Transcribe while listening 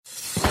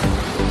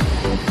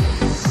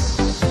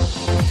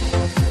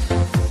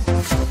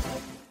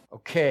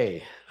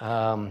Okay,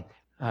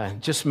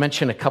 just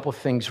mention a couple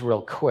things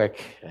real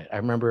quick. I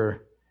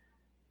remember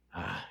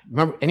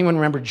anyone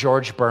remember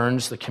George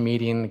Burns, the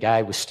comedian? The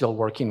guy was still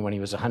working when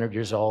he was 100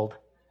 years old.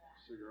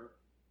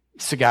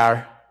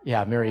 Cigar,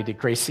 yeah, married to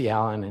Gracie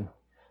Allen,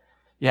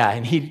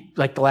 and he,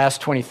 like the last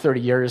 20, 30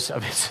 years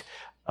of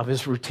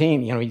his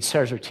routine, he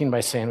starts his routine by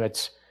saying,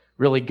 it's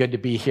really good to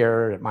be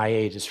here at my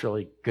age. It's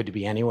really good to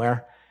be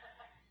anywhere.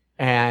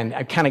 And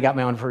I kind of got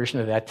my own version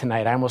of that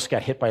tonight. I almost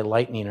got hit by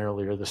lightning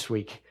earlier this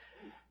week.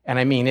 And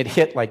I mean, it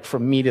hit like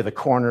from me to the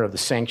corner of the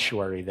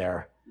sanctuary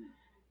there.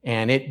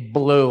 And it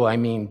blew,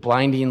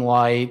 blinding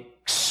light,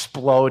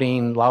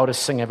 exploding,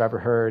 loudest thing I've ever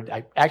heard.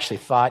 I actually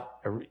thought,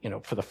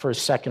 for the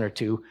first second or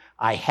two,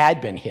 I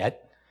had been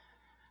hit.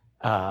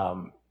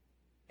 And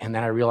then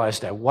I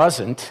realized I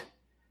wasn't.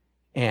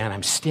 And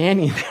I'm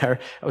standing there.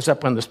 I was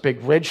up on this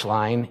big ridge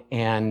line.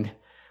 And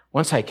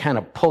once I kind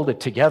of pulled it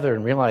together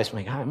and realized,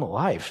 my God, I'm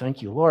alive.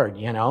 Thank you, Lord.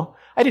 I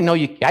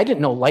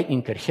didn't know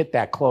lightning could hit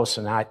that close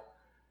and not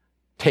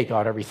take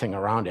out everything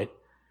around it.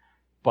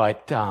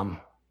 But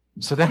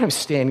so then I'm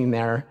standing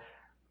there,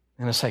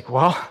 and it's like,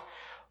 well,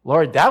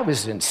 Lord, that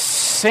was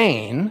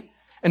insane.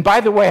 And by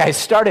the way,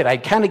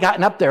 I'd kind of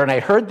gotten up there, and I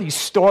heard these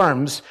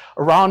storms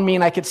around me,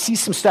 and I could see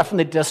some stuff in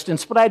the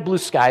distance, but I had blue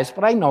skies,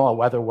 but I know how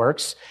weather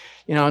works.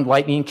 And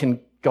lightning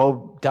can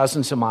go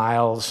dozens of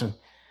miles. And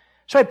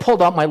so I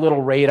pulled out my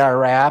little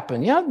radar app,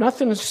 and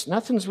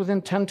nothing's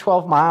within 10,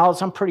 12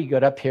 miles. I'm pretty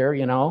good up here,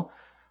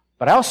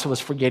 But I also was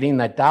forgetting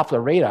that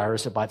Doppler radar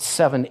is about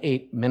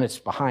 7-8 minutes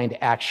behind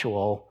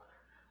actual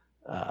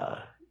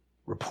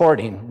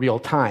reporting real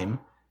time.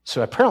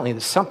 So apparently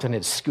something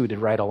had scooted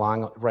right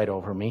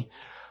over me.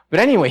 But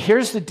anyway,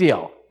 here's the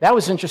deal. That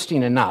was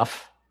interesting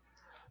enough.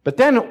 But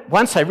then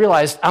once I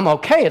realized I'm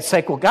okay, it's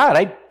like, well, God,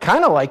 I'd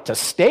kind of like to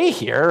stay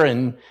here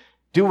and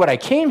do what I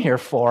came here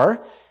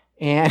for.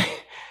 And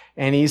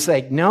he's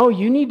like, no,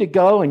 you need to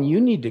go, and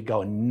you need to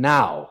go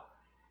now.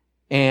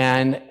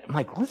 And I'm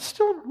like,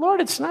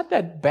 Lord, it's not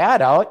that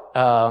bad out.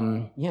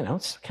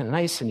 It's kind of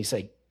nice. And he's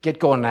like, get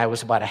going. And I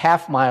was about a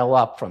half mile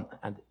up from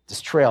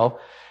this trail.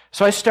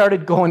 So I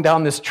started going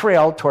down this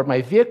trail toward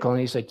my vehicle. And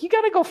he's like, you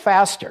got to go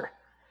faster.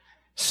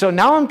 So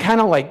now I'm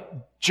kind of like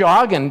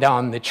jogging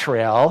down the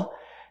trail.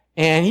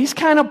 And he's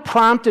kind of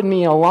prompted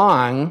me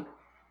along.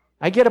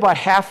 I get about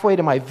halfway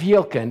to my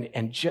vehicle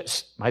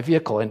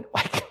and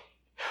like,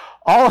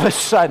 all of a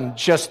sudden,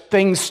 just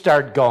things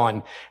start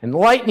going, and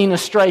lightning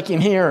is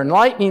striking here, and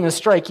lightning is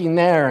striking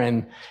there,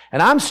 and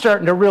I'm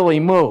starting to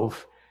really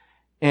move.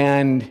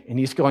 And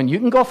he's going, you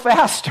can go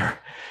faster.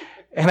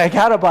 And I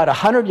got about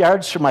 100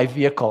 yards from my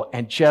vehicle,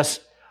 and just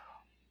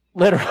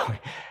literally,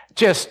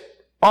 just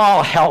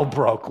all hell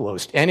broke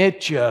loose. And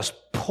it just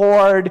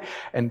poured,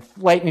 and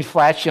lightning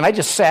flashed, and I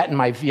just sat in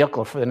my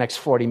vehicle for the next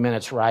 40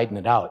 minutes riding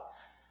it out.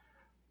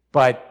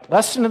 But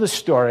lesson of the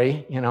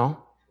story,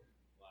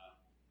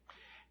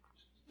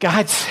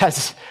 God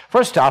says,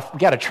 first off, we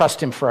got to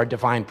trust him for our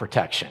divine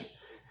protection,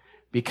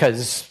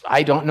 because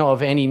I don't know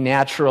of any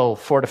natural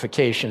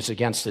fortifications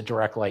against a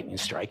direct lightning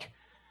strike,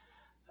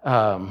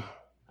 other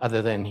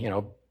than,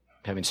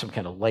 having some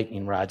kind of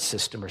lightning rod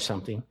system or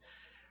something.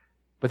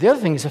 But the other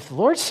thing is, if the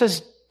Lord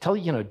says, tell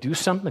you, do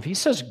something, if he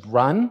says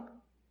run,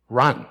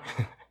 run.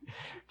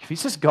 If he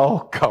says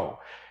go, go,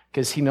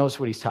 because he knows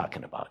what he's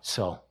talking about.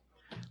 So,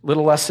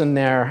 little lesson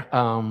there.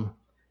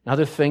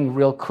 Another thing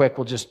real quick,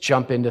 we'll just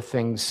jump into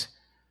things.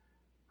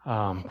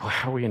 How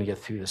are we going to get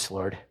through this,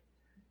 Lord?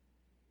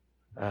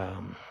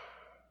 I'm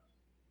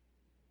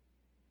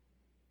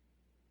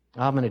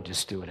going to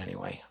just do it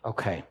anyway.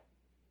 Okay.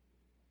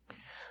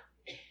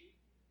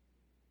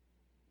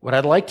 What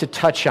I'd like to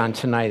touch on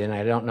tonight, and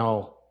I don't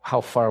know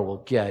how far we'll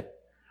get,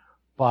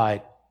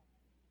 but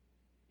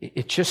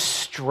it just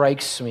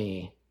strikes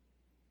me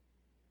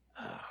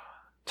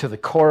to the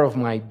core of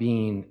my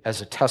being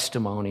as a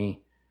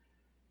testimony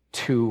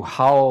to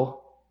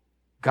how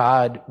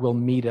God will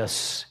meet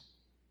us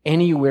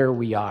anywhere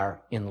we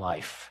are in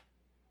life.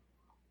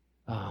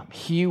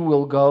 He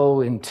will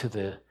go into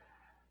the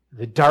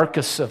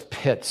darkest of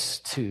pits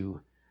to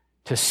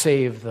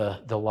save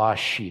the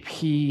lost sheep.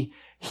 He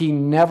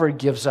never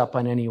gives up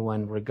on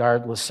anyone,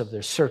 regardless of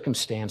their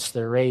circumstance,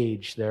 their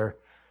age, the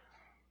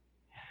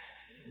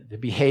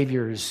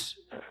behaviors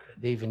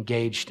they've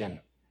engaged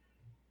in.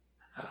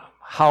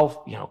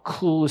 How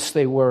clueless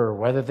they were,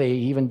 whether they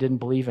even didn't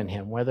believe in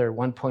him, whether at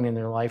one point in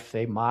their life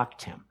they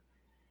mocked him.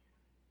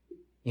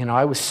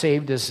 I was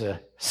saved as a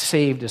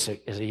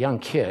young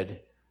kid,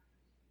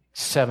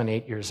 7,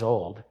 8 years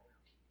old,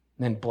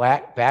 and then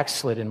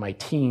backslid in my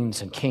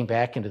teens and came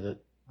back into the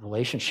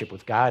relationship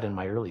with God in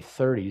my early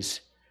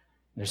 30s.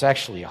 There's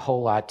actually a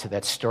whole lot to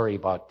that story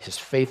about his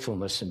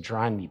faithfulness and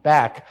drawing me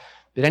back.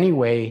 But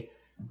anyway,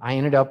 I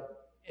ended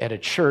up at a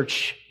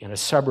church in a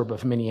suburb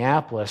of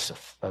Minneapolis,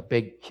 a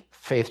big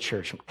faith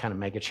church, kind of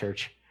mega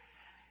church.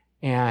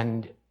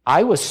 And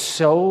I was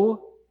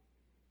so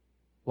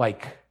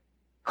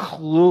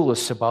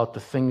clueless about the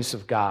things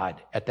of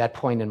God at that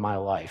point in my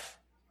life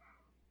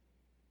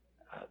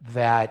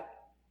that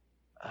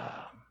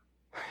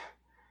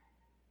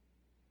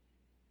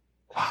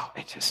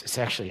it's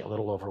actually a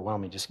little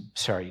overwhelming.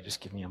 Sorry,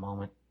 just give me a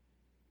moment.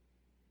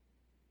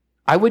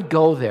 I would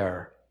go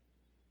there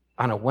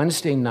on a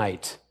Wednesday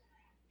night,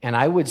 and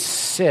I would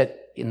sit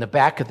in the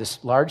back of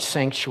this large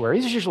sanctuary.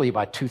 There's usually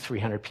about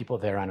 200-300 people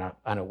there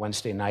on a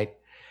Wednesday night.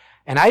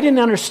 And I didn't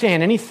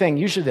understand anything,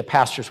 usually the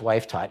pastor's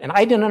wife taught, and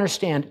I didn't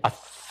understand a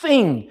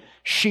thing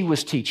she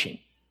was teaching.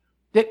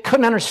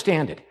 Couldn't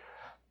understand it.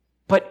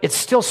 But it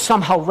still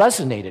somehow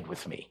resonated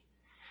with me.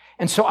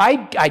 And so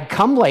I'd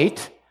come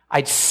late,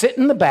 I'd sit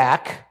in the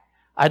back,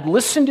 I'd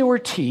listen to her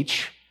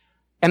teach,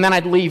 and then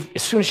I'd leave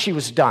as soon as she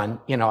was done.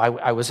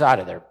 I was out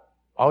of there.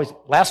 Always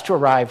last to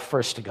arrive,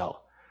 first to go.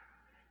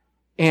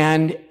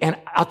 And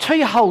I'll tell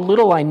you how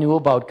little I knew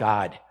about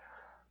God.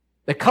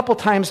 The couple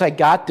times I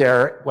got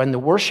there when the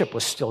worship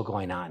was still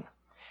going on.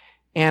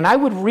 And I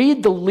would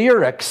read the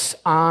lyrics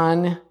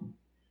on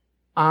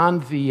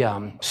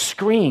the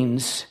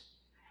screens,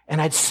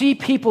 and I'd see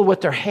people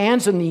with their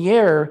hands in the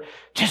air,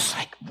 just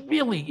like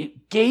really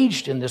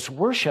engaged in this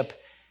worship.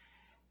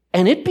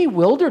 And it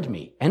bewildered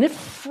me, and it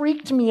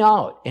freaked me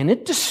out, and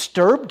it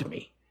disturbed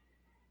me.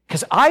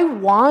 Because I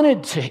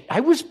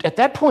was at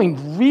that point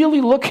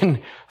really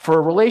looking for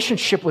a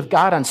relationship with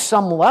God on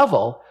some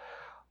level.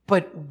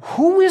 But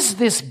who is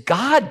this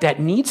God that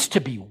needs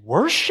to be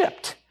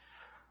worshiped?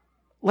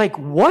 Like,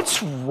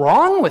 what's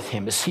wrong with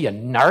him? Is he a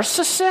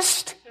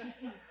narcissist?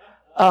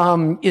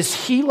 Is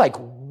he like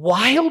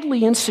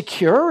wildly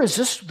insecure? Is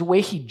this the way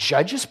he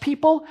judges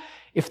people,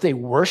 if they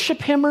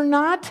worship him or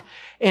not?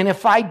 And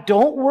if I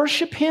don't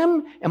worship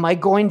him, am I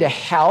going to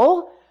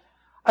hell?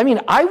 I mean,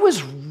 I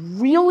was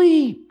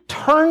really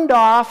turned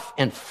off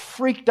and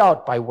freaked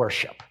out by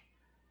worship.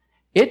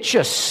 It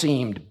just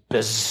seemed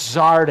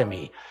bizarre to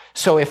me.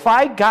 So if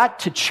I got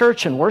to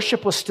church and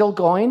worship was still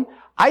going,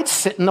 I'd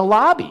sit in the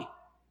lobby.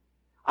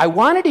 I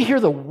wanted to hear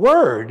the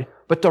word,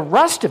 but the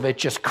rest of it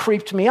just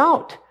creeped me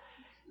out.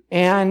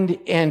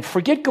 And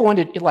forget going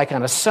to, like,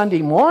 on a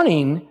Sunday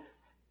morning,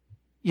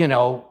 I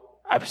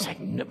was like,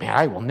 man,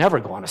 I will never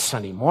go on a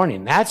Sunday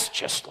morning. That's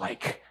just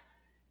like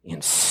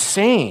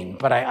insane.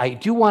 But I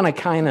do want to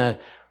kind of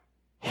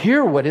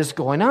hear what is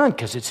going on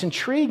because it's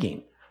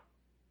intriguing.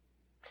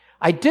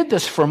 I did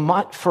this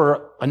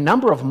for a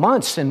number of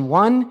months. In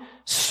one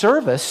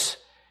service,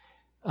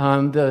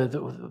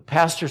 the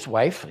pastor's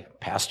wife,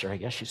 pastor, I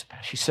guess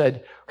she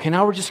said, okay,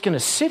 now we're just going to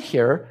sit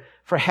here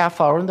for a half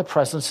hour in the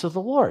presence of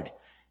the Lord.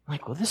 I'm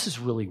like, well, this is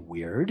really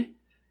weird,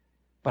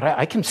 but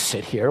I can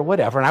sit here,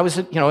 whatever. And I was,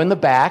 in the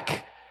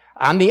back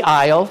on the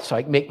aisle, so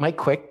I can make my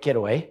quick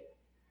getaway.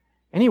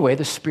 Anyway,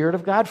 the Spirit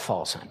of God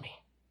falls on me.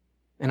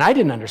 And I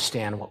didn't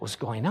understand what was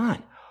going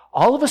on.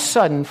 All of a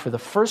sudden, for the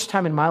first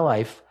time in my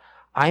life,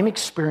 I'm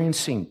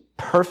experiencing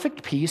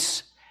perfect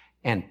peace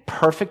and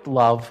perfect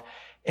love,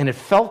 and it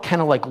felt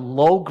kind of like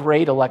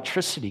low-grade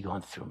electricity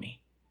going through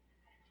me.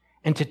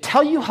 And to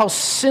tell you how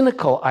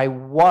cynical I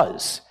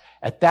was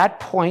at that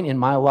point in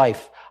my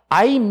life,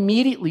 I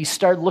immediately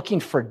started looking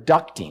for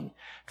ducting,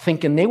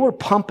 thinking they were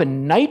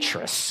pumping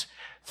nitrous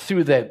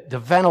through the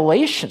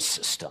ventilation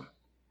system.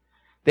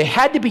 They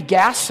had to be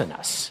gassing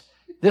us.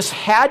 This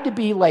had to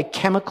be like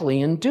chemically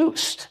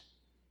induced.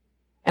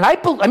 And I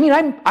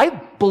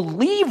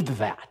believed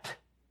that.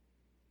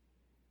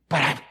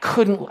 But I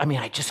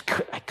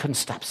couldn't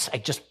stop.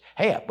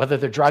 Hey, whether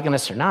they're drugging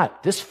us or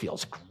not, this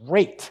feels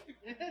great.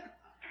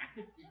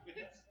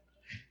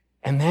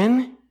 And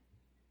then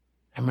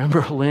I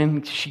remember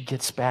Lynn, she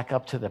gets back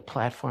up to the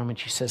platform and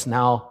she says,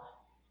 now,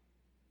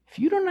 if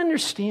you don't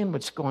understand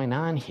what's going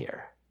on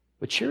here,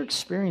 what you're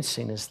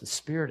experiencing is the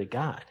Spirit of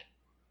God.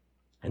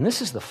 And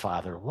this is the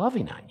Father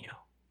loving on you.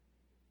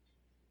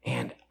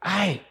 And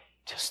I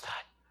just thought,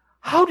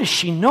 how does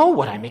she know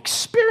what I'm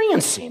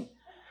experiencing?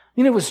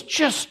 It was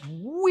just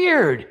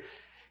weird.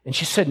 And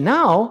she said,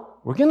 now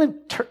we're going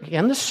to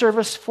end the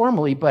service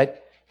formally,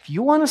 but if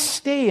you want to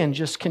stay and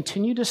just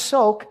continue to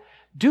soak,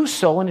 do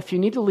so. And if you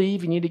need to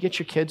leave, you need to get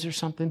your kids or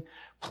something,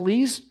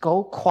 please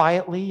go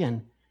quietly.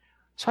 And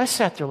so I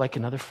sat there like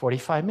another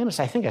 45 minutes.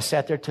 I think I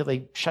sat there till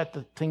they shut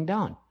the thing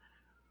down.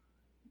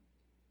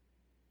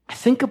 I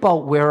think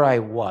about where I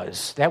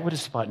was. That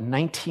was about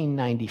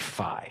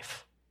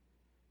 1995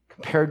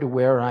 compared to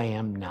where I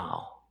am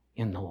now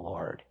in the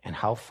Lord and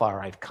how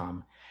far I've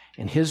come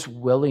and his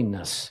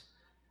willingness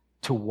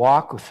to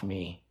walk with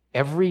me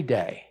every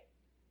day,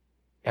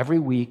 every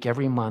week,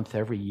 every month,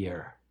 every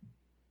year,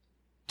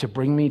 to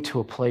bring me to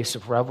a place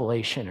of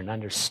revelation and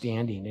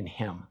understanding in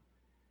him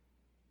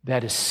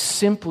that is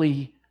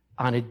simply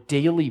on a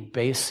daily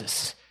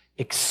basis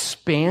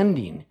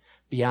expanding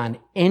beyond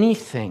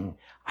anything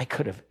I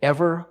could have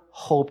ever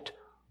hoped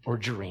or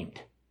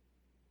dreamed.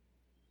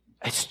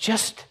 It's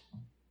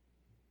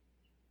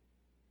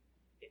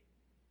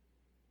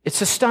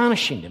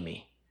astonishing to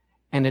me.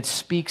 And it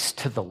speaks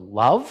to the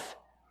love,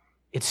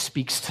 it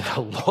speaks to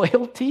the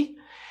loyalty,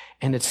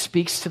 and it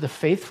speaks to the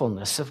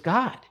faithfulness of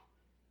God.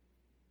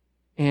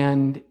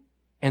 And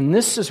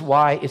this is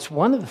why it's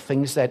one of the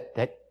things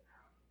that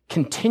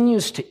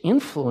continues to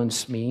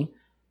influence me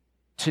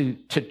to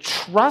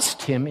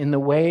trust him in the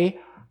way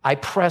I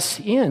press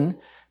in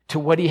to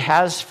what he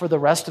has for the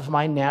rest of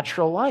my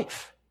natural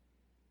life.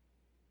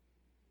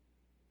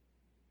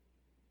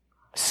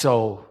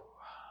 So,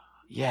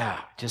 yeah,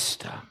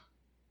 just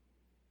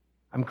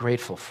I'm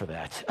grateful for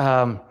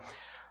that.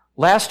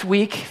 Last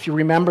week, if you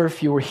remember,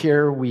 if you were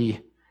here,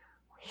 we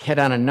hit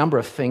on a number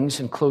of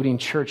things, including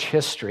church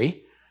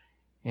history.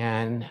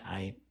 And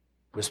I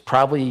was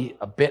probably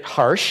a bit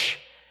harsh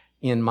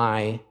in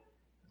my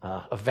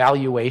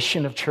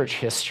evaluation of church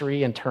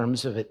history in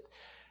terms of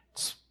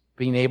it's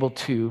being able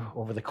to,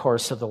 over the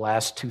course of the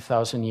last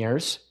 2,000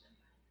 years,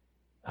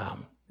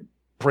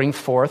 bring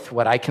forth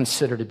what I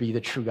consider to be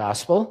the true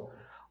gospel,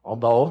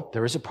 although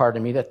there is a part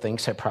of me that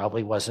thinks I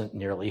probably wasn't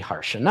nearly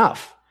harsh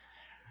enough.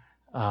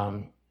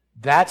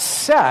 That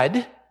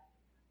said,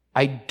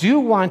 I do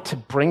want to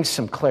bring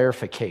some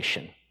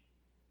clarification,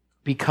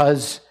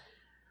 because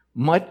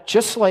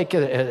just like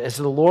as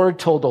the Lord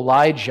told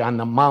Elijah on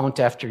the mount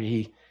after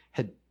he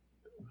had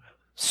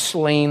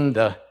slain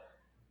the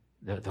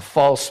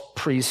false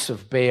priests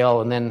of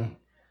Baal and then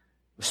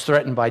was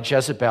threatened by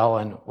Jezebel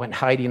and went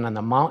hiding on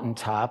the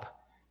mountaintop.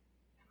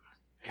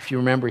 If you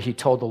remember, he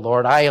told the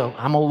Lord,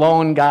 I'm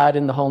alone, God,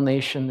 in the whole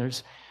nation.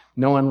 There's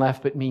no one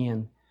left but me.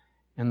 And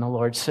the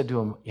Lord said to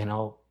him,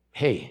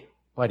 hey,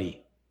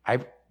 buddy,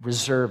 I've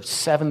reserved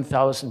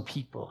 7,000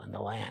 people in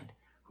the land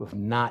who have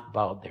not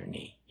bowed their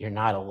knee. You're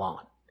not alone.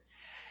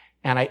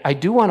 And I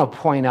do want to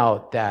point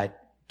out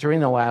that during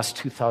the last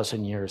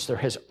 2,000 years, there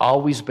has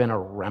always been a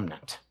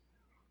remnant.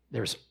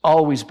 There's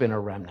always been a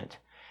remnant.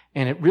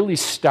 And it really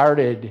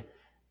started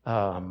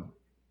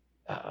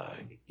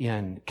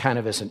in kind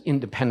of as an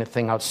independent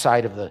thing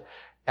outside of the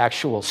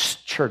actual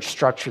church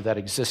structure that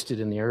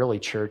existed in the early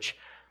church.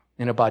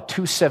 In about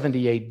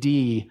 270 AD,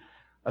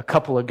 a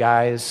couple of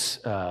guys,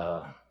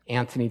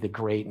 Anthony the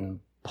Great and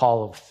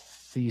Paul of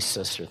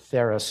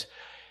Theros,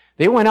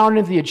 they went out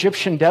into the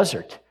Egyptian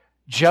desert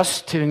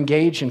just to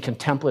engage in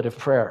contemplative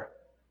prayer.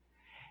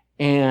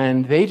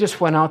 And they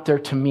just went out there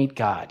to meet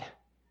God.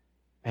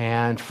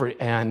 And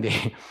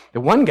the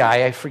one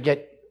guy, I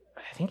forget,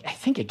 I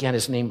think again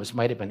his name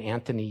might have been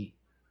Anthony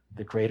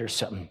the Great or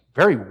something.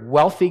 Very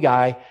wealthy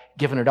guy,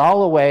 giving it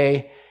all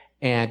away,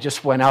 and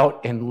just went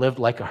out and lived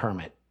like a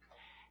hermit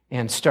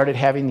and started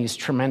having these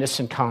tremendous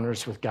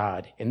encounters with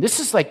God. And this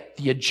is like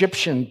the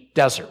Egyptian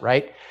desert,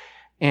 right?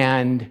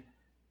 And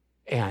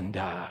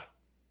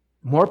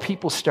more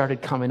people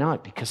started coming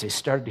out because they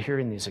started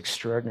hearing these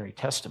extraordinary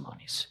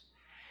testimonies.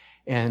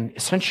 And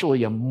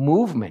essentially a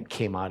movement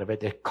came out of it.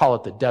 They call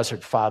it the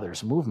Desert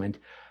Fathers movement,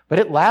 but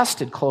it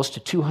lasted close to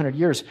 200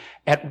 years.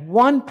 At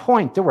one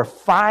point, there were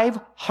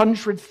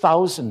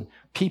 500,000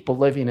 people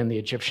living in the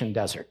Egyptian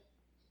desert.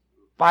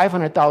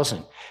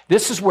 500,000.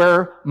 This is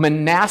where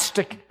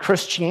monastic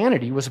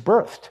Christianity was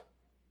birthed.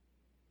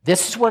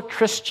 This is where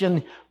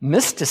Christian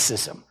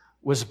mysticism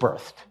was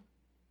birthed.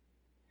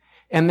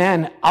 And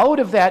then out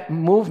of that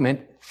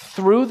movement,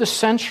 through the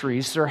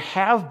centuries, there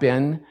have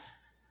been,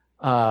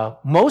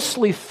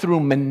 mostly through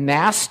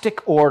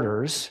monastic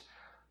orders,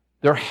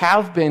 there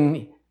have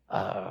been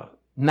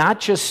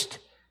not just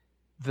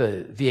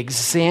the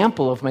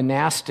example of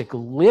monastic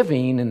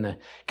living and the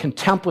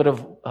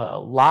contemplative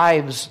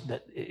lives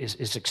that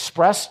is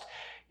expressed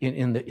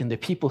in the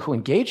people who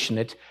engage in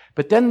it,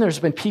 but then there's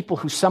been people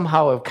who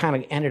somehow have kind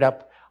of ended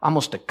up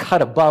almost a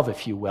cut above,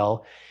 if you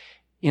will,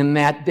 in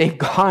that they've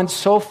gone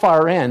so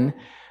far in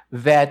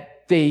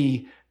that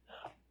they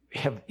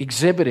have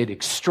exhibited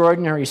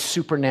extraordinary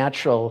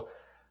supernatural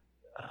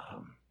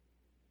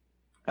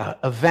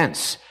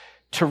events.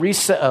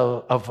 Teresa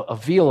of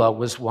Avila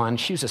was one.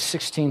 She was a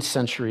 16th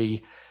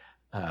century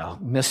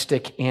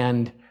mystic,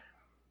 and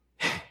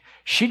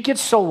she'd get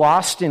so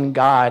lost in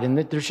God, and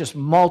there's just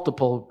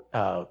multiple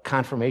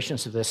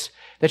confirmations of this,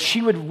 that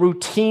she would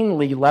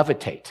routinely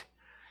levitate.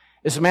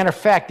 As a matter of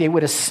fact, they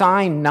would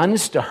assign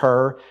nuns to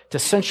her to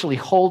essentially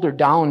hold her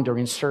down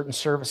during certain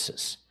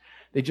services.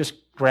 They just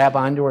grab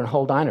onto her and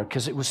hold on to her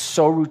because it was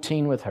so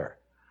routine with her.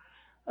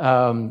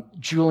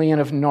 Julian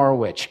of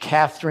Norwich,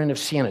 Catherine of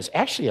Siena.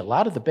 Actually, a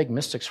lot of the big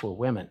mystics were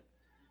women.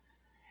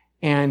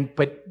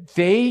 But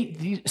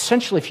they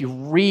essentially, if you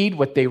read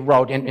what they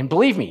wrote, and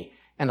believe me,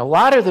 and a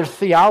lot of their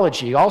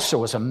theology also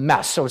was a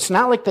mess. So it's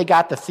not like they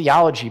got the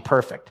theology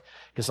perfect,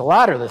 because a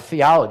lot of the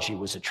theology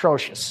was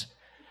atrocious.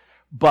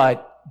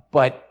 But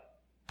boy,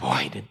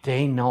 did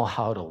they know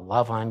how to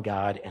love on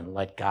God and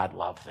let God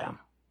love them.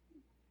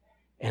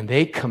 And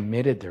they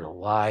committed their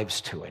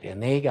lives to it,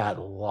 and they got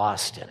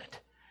lost in it.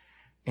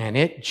 And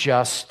it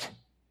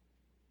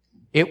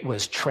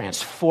was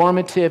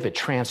transformative. It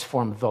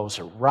transformed those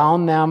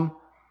around them.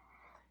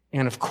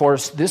 And of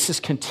course, this has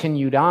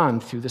continued on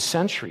through the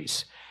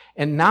centuries.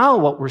 And now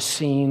what we're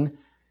seeing,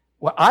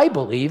 what I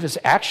believe is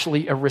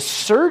actually a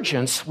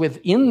resurgence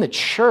within the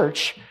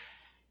church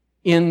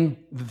in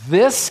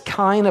this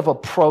kind of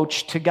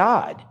approach to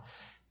God.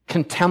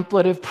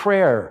 Contemplative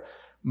prayer,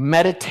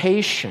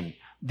 meditation,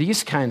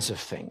 these kinds of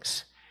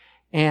things.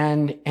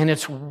 And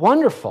it's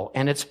wonderful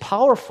and it's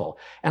powerful.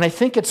 And I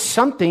think it's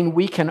something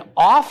we can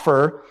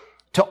offer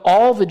to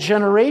all the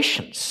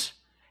generations.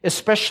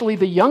 especially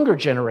the younger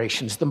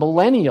generations, the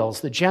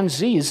millennials, the Gen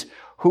Zs,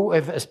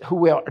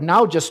 who are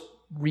now just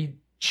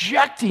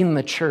rejecting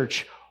the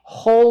church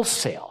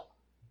wholesale.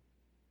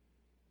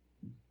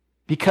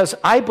 Because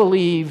I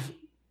believe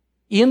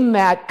in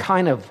that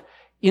kind of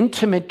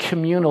intimate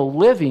communal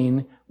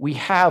living, we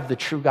have the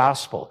true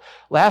gospel.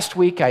 Last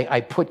week,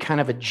 I put kind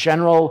of a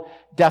general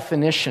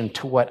definition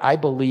to what I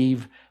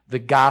believe the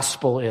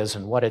gospel is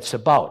and what it's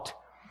about.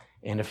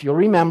 And if you'll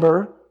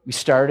remember, we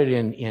started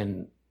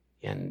in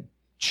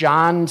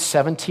John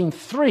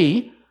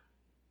 17:3,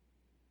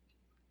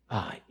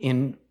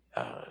 in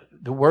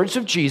the words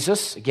of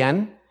Jesus.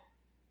 Again,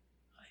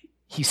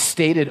 he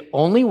stated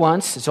only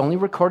once, it's only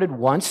recorded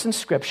once in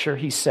Scripture,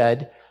 he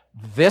said,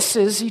 "This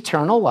is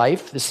eternal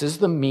life, this is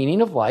the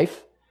meaning of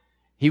life."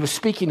 He was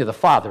speaking to the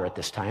Father at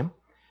this time.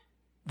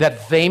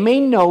 "That they may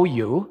know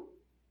you,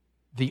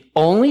 the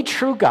only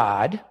true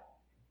God,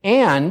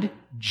 and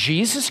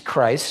Jesus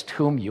Christ,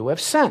 whom you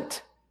have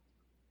sent."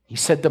 He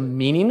said the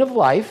meaning of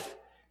life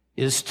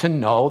is to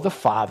know the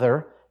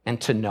Father and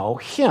to know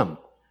him.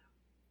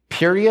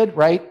 Period,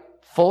 right?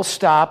 Full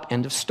stop,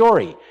 end of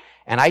story.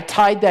 And I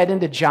tied that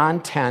into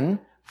John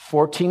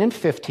 10:14 and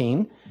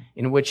 15,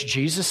 in which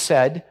Jesus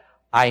said,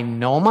 "I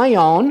know my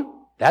own,"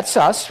 that's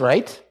us,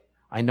 right?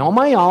 "I know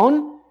my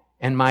own,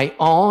 and my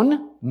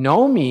own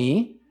know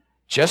me,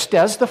 just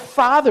as the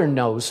Father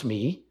knows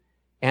me,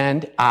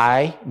 and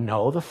I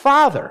know the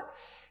Father."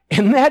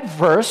 In that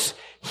verse,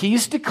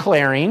 he's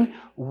declaring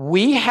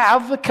we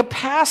have the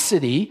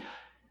capacity,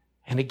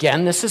 and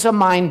again, this is a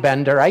mind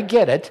bender, I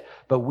get it,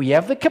 but we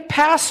have the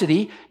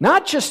capacity,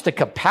 not just the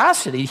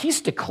capacity,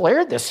 he's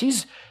declared this,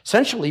 he's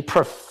essentially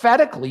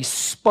prophetically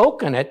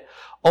spoken it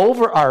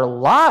over our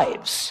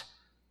lives,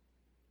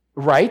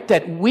 right?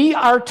 That we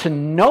are to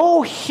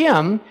know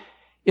him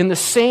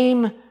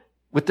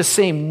with the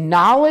same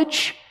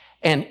knowledge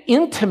and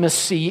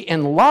intimacy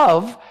and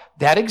love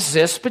that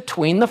exists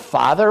between the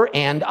Father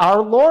and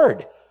our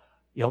Lord.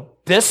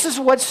 This is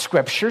what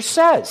Scripture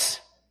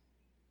says.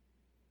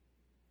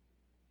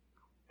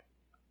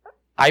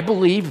 I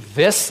believe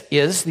this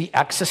is the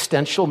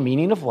existential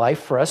meaning of life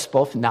for us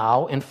both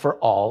now and for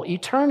all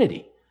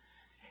eternity.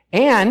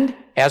 And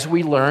as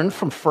we learn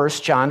from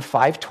 1 John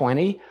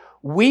 5:20,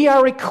 we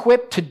are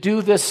equipped to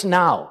do this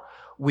now.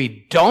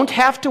 We don't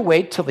have to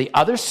wait till the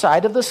other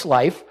side of this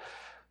life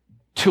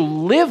to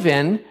live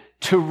in,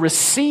 to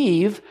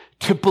receive,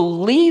 to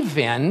believe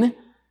in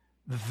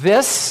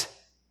this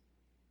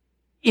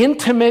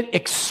intimate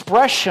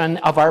expression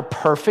of our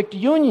perfect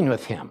union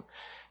with him.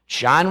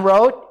 John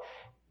wrote,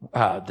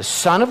 the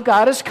Son of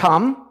God has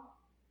come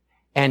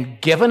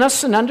and given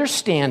us an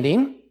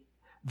understanding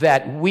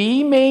that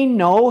we may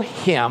know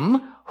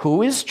him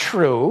who is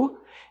true,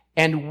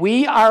 and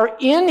we are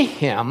in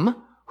him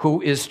who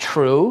is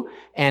true,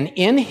 and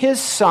in his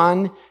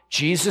Son,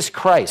 Jesus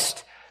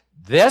Christ.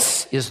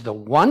 This is the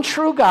one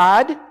true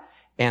God,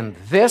 and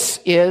this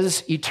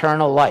is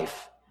eternal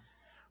life.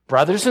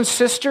 Brothers and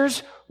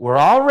sisters, we're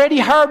already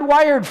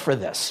hardwired for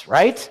this,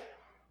 right?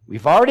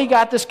 We've already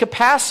got this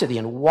capacity.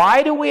 And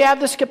why do we have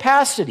this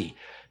capacity?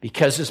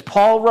 Because as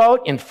Paul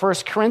wrote in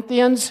 1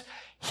 Corinthians,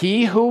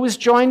 he who is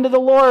joined to the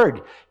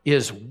Lord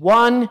is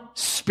one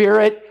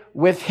spirit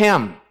with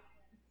him.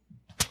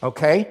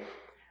 Okay?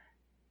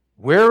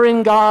 We're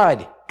in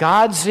God.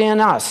 God's in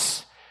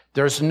us.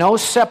 There's no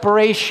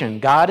separation.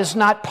 God is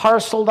not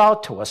parceled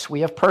out to us.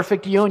 We have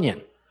perfect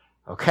union.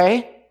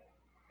 Okay?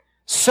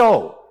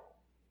 So,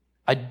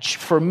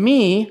 for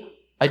me,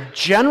 a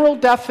general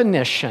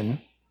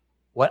definition,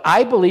 what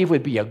I believe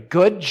would be a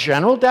good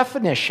general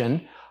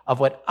definition of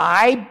what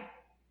I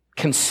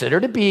consider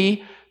to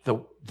be the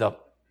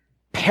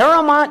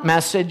paramount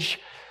message,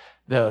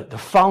 the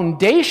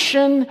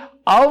foundation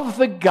of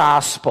the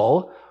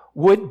gospel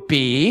would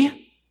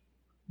be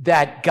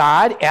that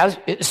God, as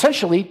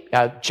essentially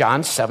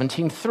John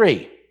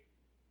 17:3,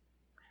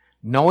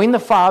 knowing the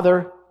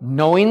Father,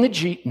 knowing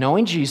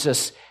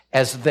Jesus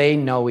as they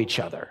know each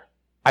other.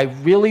 I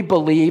really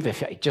believe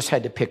if I just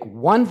had to pick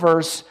one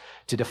verse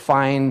to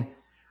define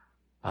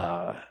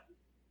our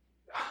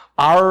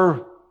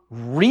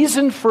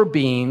reason for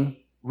being,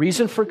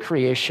 reason for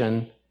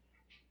creation,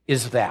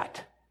 is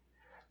that.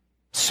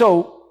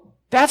 So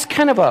that's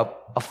kind of a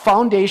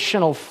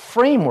foundational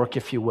framework,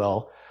 if you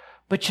will.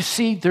 But you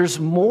see, there's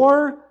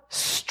more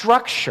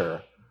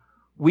structure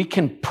we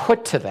can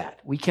put to that.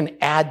 We can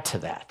add to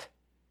that.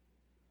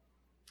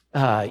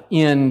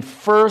 In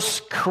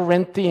 1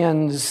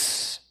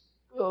 Corinthians,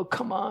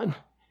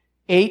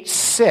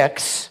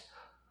 8:6,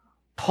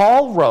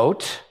 Paul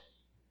wrote,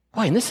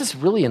 boy, and this is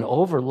really an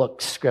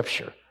overlooked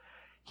scripture.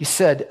 He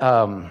said,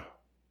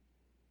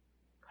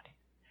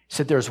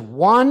 there's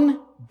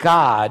one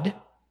God,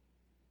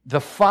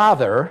 the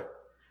Father,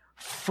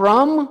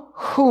 from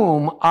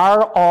whom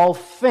are all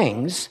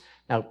things.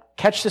 Now,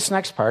 catch this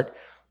next part.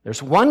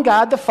 There's one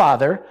God, the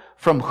Father,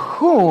 from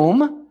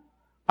whom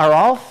are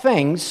all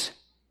things,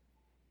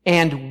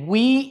 and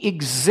we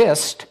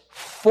exist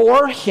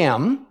for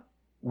him.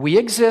 We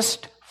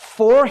exist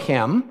for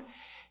him.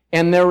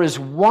 And there is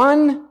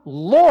one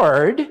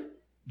Lord,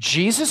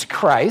 Jesus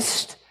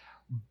Christ,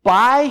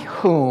 by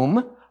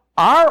whom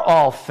are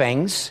all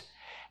things,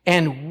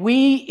 and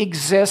we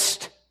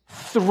exist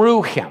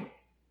through him.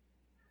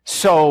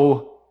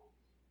 So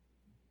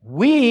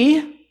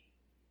we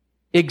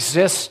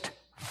exist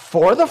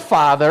for the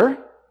Father,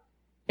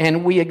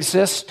 and we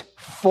exist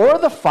for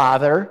the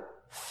Father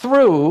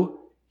through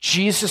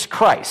Jesus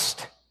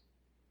Christ.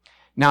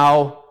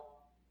 Now, a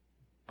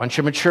bunch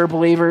of mature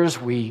believers,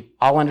 we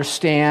all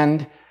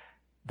understand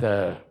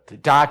the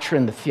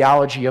doctrine, the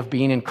theology of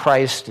being in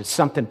Christ. It's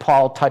something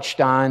Paul touched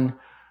on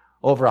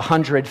over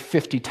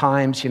 150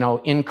 times,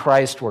 in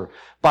Christ, we're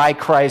by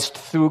Christ,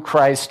 through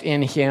Christ,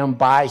 in him,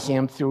 by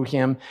him, through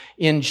him,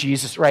 in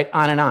Jesus, right,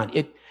 on and on.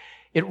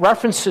 It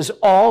references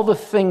all the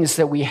things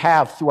that we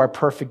have through our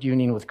perfect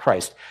union with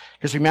Christ.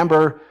 Because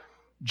remember,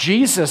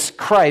 Jesus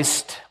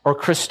Christ, or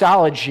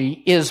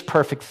Christology, is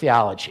perfect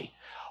theology.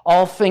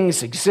 All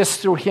things exist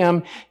through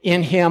him,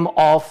 in him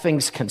all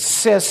things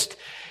consist.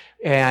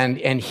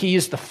 And he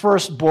is the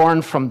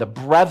firstborn from the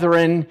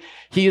brethren.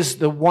 He is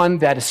the one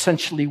that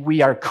essentially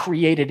we are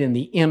created in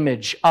the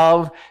image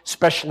of,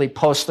 especially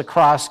post the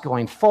cross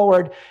going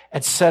forward,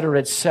 etc.,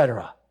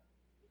 etc.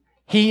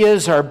 He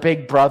is our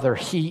big brother.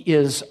 He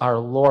is our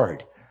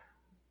Lord.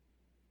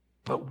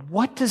 But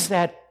what does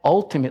that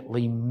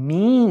ultimately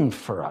mean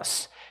for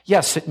us?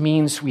 Yes, it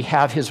means we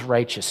have his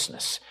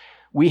righteousness.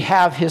 We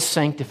have his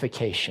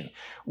sanctification.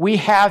 We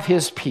have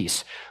his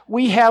peace.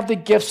 We have the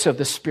gifts of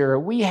the Spirit.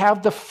 We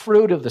have the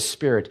fruit of the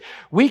Spirit.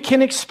 We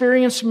can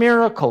experience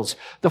miracles.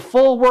 The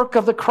full work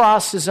of the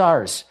cross is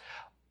ours.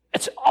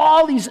 It's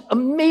all these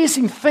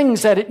amazing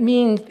things that it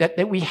means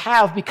that we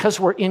have because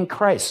we're in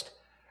Christ.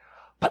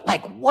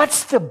 But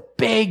what's the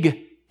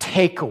big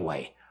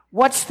takeaway?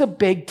 What's the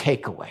big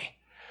takeaway?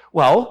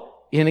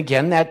 Well, and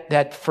again,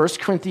 that 1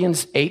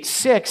 Corinthians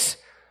 8:6,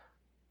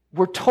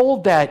 we're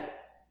told that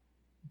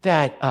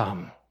there's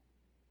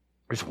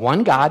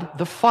one God,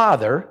 the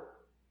Father,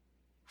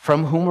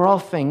 from whom are all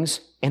things,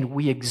 and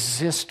we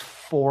exist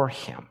for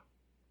him.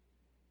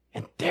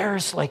 And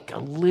there's a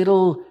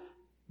little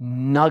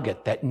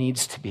nugget that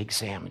needs to be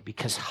examined,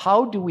 because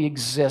how do we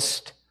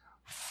exist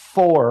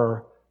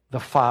for the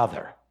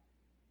Father?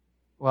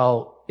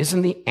 Well,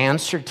 isn't the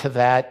answer to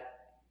that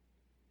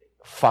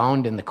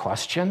found in the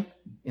question,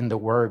 in the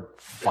word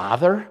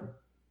Father?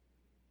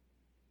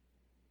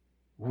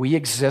 We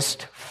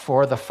exist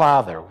for the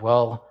Father.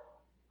 Well,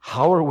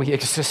 how are we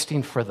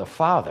existing for the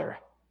Father?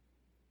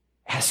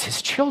 As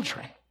his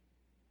children.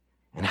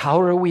 And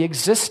how are we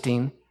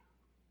existing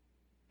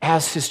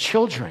as his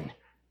children?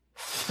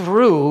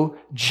 Through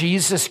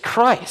Jesus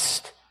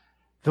Christ,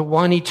 the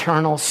one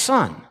eternal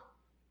Son.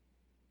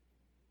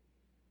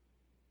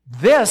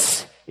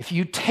 This, if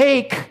you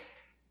take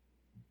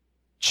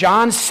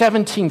John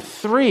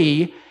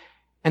 17:3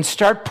 and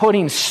start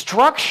putting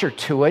structure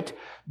to it,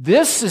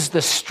 this is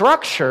the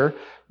structure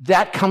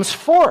that comes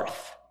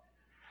forth.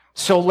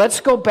 So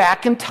let's go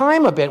back in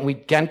time a bit. We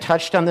again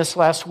touched on this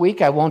last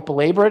week. I won't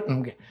belabor it.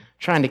 I'm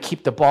trying to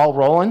keep the ball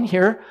rolling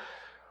here.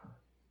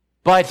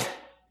 But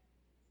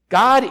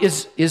God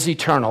is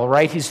eternal,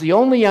 right? He's the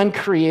only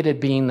uncreated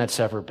being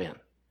that's ever been.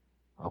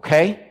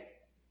 Okay?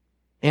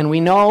 And we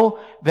know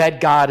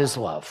that God is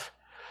love.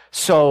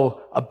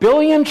 So a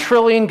billion,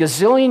 trillion,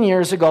 gazillion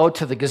years ago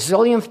to the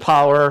gazillionth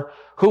power,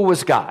 who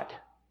was God?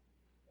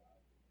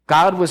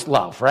 God was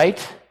love,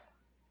 right?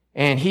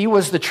 And he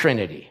was the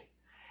Trinity.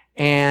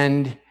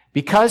 And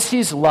because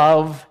he's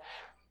love,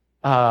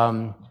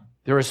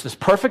 there is this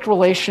perfect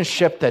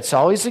relationship that's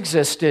always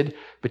existed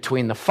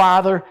between the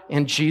Father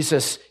and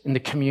Jesus in the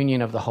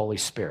communion of the Holy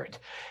Spirit.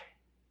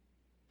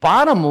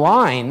 Bottom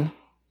line,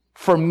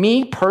 for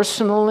me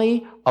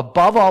personally,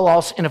 above all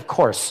else, and of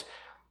course,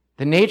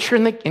 the nature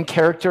and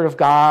character of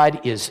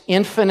God is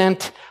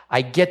infinite.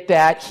 I get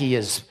that. He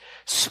is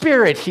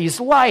Spirit, he's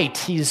light,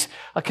 he's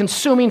a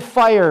consuming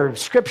fire.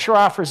 Scripture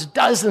offers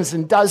dozens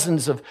and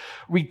dozens of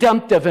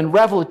redemptive and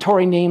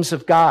revelatory names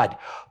of God.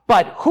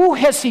 But who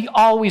has he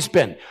always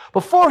been?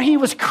 Before he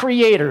was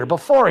creator,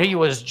 before he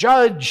was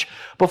judge,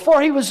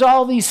 before he was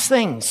all these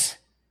things,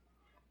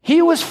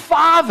 he was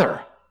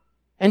Father,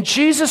 and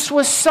Jesus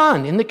was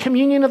Son in the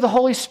communion of the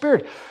Holy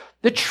Spirit.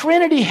 The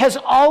Trinity has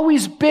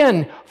always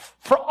been,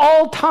 for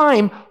all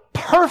time,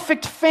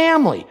 perfect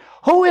family.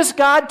 Who is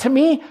God to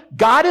me?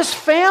 God is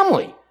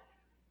family.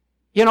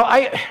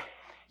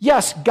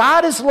 Yes,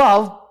 God is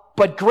love,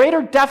 but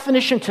greater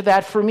definition to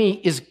that for me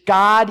is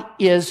God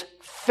is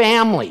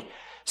family.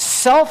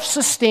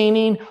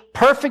 Self-sustaining,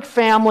 perfect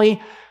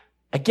family.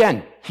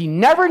 Again, he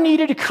never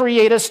needed to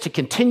create us to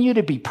continue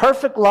to be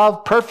perfect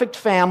love, perfect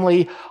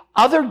family,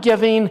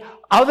 other-giving,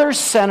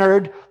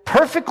 other-centered,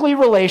 perfectly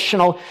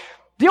relational.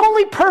 The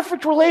only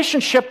perfect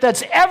relationship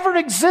that's ever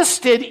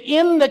existed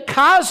in the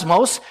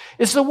cosmos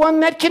is the one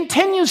that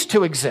continues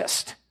to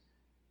exist.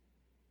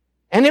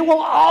 And it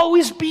will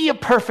always be a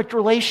perfect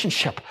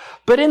relationship.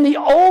 But in the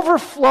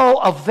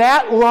overflow of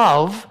that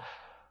love,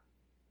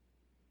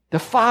 the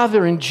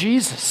Father and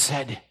Jesus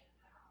said,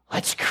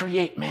 let's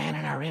create man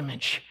in our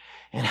image.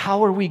 And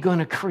how are we going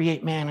to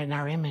create man in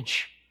our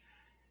image?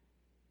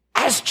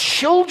 as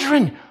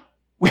children.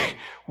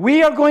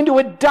 We are going to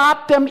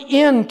adopt them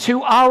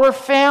into our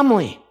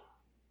family.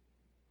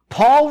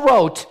 Paul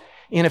wrote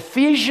in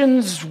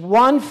Ephesians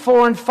 1,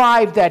 4, and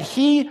 5 that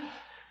he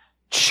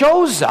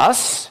chose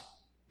us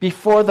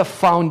before the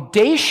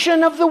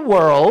foundation of the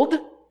world.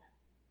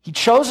 He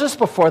chose us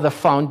before the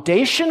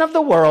foundation of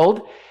the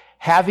world,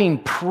 having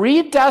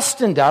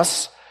predestined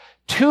us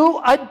to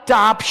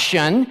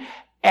adoption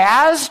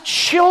as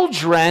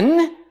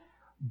children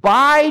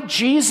by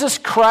Jesus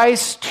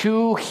Christ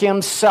to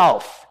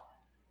himself.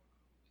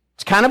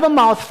 It's kind of a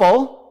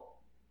mouthful,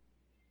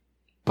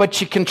 but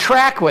you can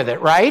track with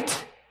it,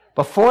 right?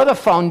 Before the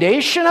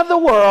foundation of the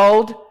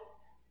world,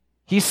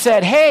 he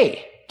said,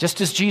 hey,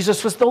 just as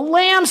Jesus was the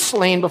lamb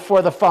slain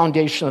before the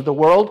foundation of the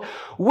world,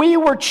 we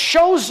were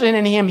chosen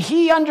in him.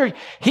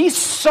 He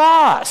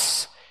saw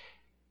us.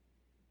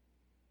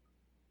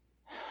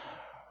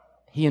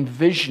 He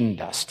envisioned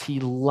us. He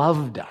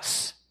loved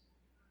us.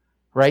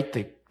 Right?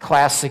 The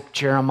classic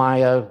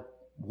Jeremiah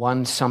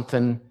 1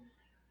 something.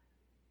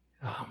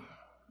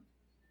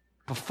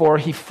 Before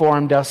he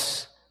formed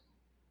us,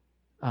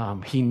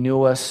 he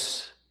knew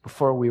us.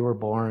 Before we were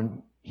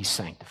born, he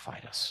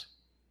sanctified us.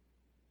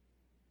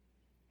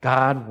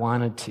 God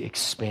wanted to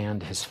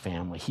expand his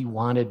family. He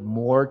wanted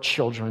more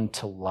children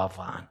to love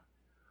on.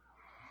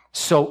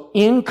 So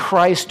in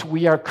Christ,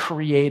 we are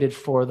created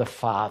for the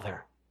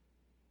Father.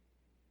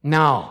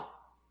 Now,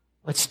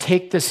 let's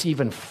take this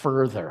even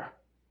further.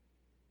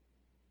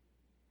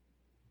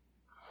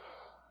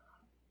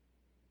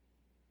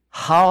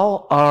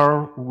 How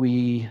are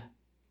we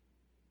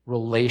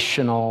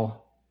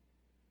relational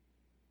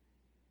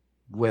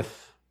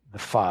with the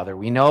Father?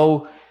 We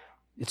know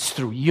it's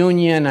through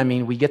union. I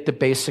mean, we get the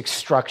basic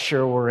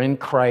structure. We're in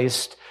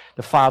Christ.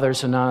 The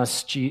Father's in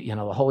us. The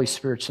Holy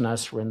Spirit's in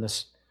us. We're in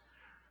this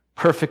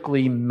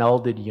perfectly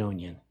melded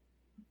union.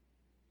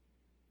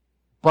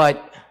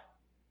 But,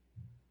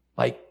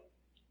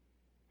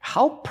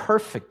 how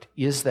perfect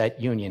is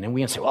that union? And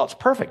we can say, well, it's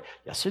perfect.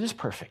 Yes, it is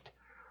perfect.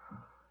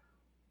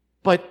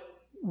 But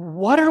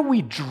what are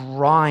we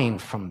drawing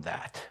from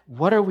that?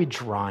 What are we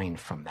drawing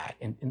from that?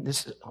 And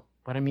this is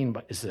what I mean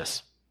is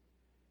this.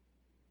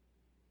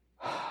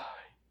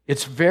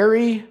 It's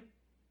very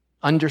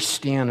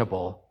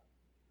understandable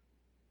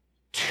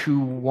to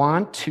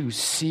want to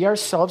see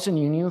ourselves in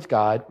union with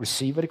God,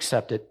 receive it,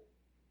 accept it,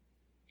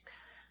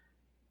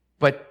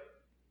 but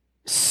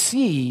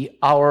see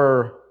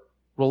our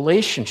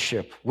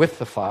relationship with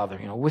the Father,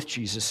 with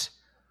Jesus,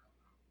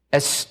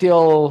 as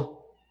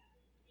still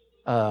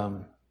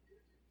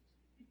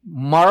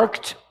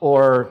marked,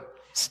 or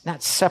it's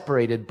not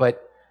separated,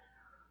 but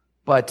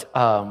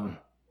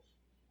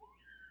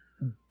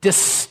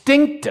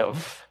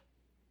distinctive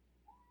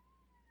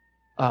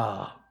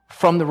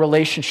from the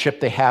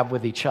relationship they have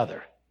with each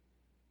other.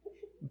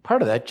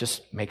 Part of that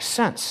just makes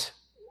sense.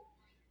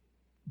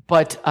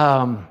 But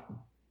I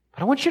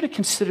want you to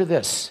consider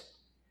this.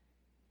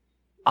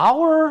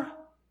 Our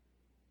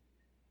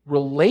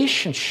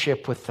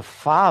relationship with the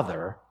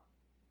Father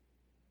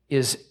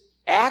is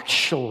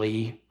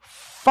actually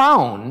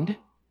found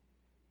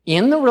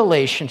in the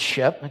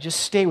relationship, now just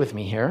stay with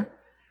me here,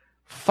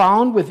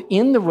 found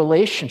within the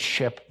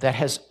relationship that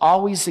has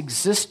always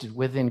existed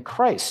within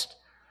Christ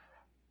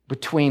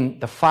between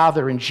the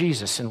Father and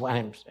Jesus. And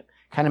I'm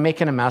kind of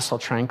making a mess. I'll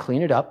try and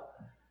clean it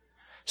up.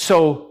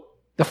 So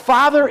the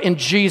Father and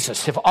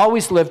Jesus have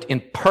always lived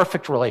in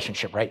perfect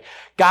relationship, right?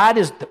 God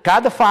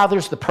the Father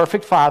is the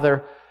perfect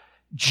Father.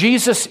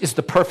 Jesus is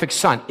the perfect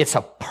Son. It's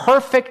a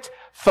perfect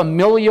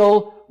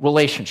familial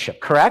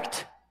relationship,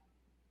 correct?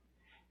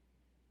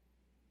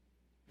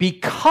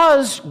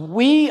 Because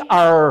we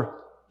are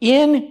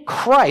in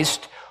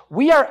Christ,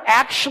 we are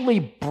actually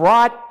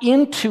brought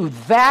into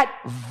that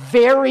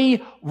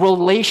very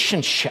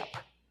relationship.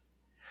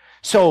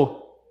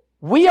 So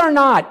we are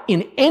not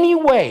in any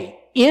way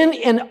in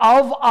and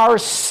of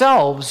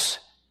ourselves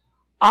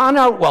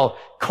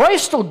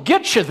Christ will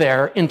get you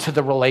there into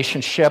the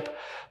relationship,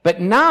 but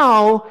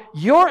now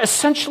you're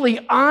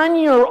essentially on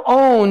your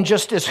own,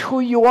 just as who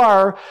you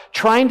are,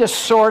 trying to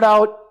sort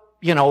out,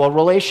 a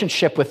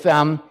relationship with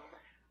them,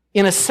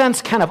 in a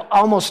sense, kind of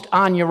almost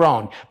on your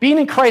own. Being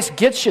in Christ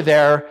gets you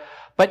there,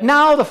 but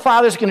now the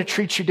Father's going to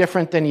treat you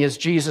different than he is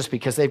Jesus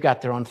because they've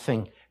got their own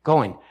thing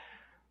going.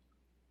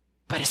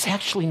 But it's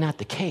actually not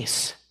the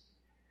case.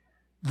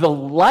 The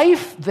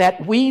life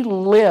that we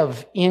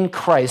live in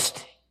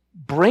Christ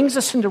brings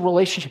us into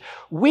relationship.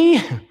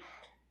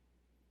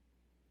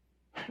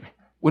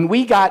 When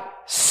we got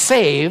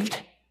saved,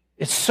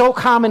 it's so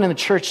common in the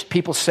church,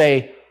 people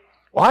say,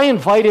 well, I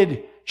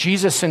invited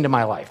Jesus into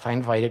my life. I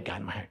invited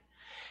God in my heart.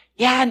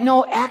 Yeah,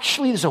 no,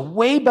 actually, there's a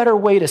way better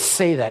way to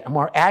say that, a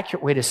more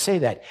accurate way to say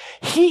that.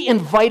 He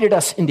invited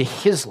us into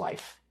his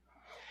life.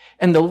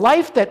 And the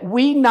life that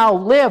we now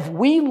live,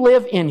 we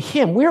live in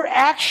him. We're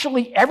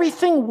actually,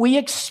 everything we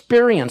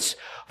experience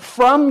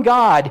from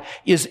God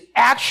is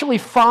actually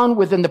found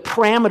within the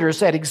parameters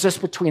that exist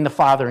between the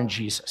Father and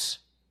Jesus.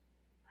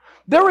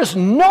 There is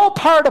no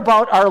part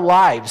about our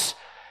lives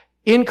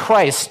in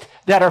Christ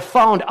that are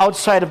found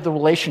outside of the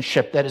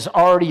relationship that is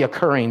already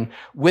occurring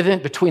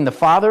between the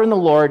Father and the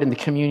Lord and the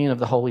communion of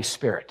the Holy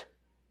Spirit.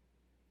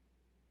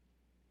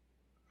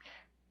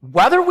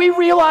 Whether we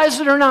realize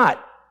it or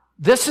not,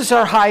 this is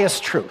our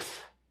highest truth.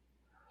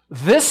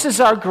 This is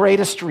our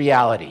greatest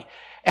reality.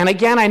 And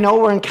again, I know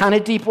we're in kind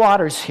of deep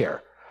waters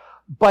here,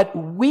 but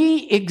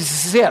we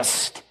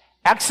exist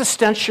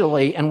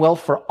existentially and will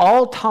for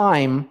all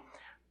time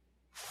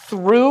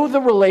through the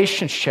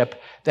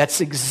relationship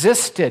that's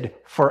existed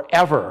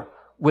forever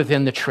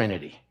within the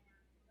Trinity.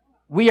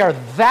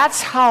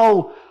 That's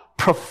how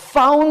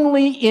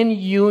profoundly in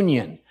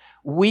union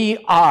we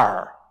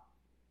are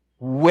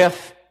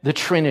with the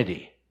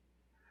Trinity.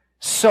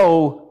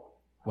 So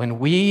when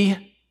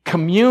we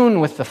commune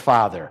with the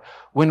Father,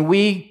 when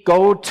we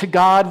go to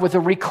God with a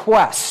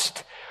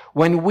request,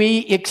 when we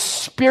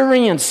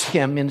experience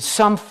Him in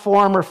some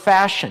form or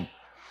fashion,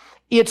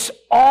 it's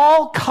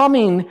all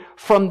coming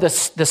from the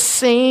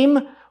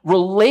same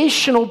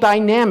relational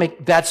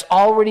dynamic that's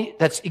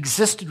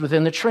existed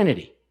within the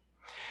Trinity.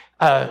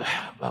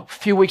 A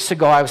few weeks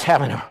ago, I was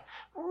having a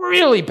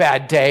really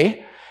bad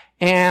day,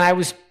 and I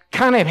was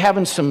kind of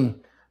having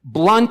some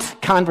blunt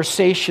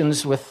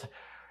conversations with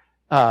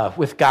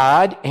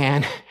God,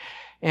 and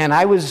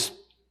I was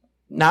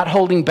not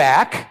holding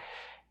back,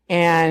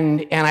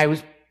 and I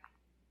was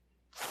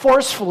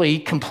forcefully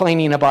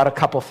complaining about a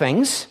couple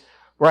things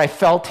where I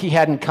felt He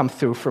hadn't come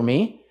through for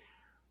me.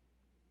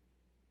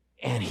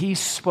 And He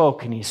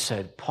spoke and He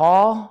said,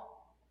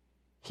 Paul,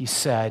 He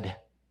said,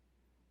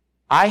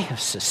 I have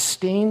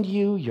sustained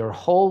you your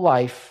whole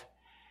life.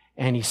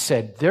 And He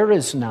said, there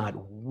is not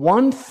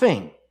one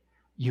thing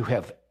you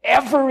have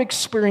ever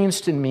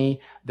experienced in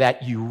me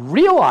that you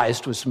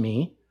realized was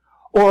me,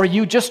 or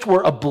you just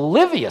were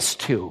oblivious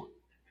to,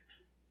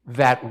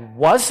 that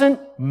wasn't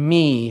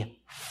me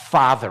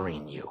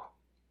fathering you.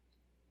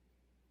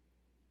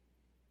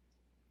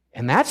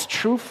 And that's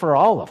true for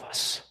all of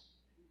us.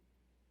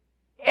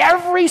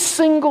 Every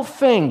single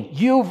thing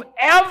you've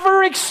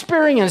ever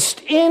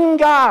experienced in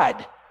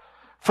God,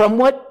 from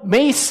what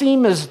may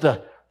seem as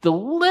the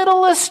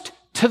littlest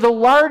to the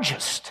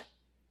largest,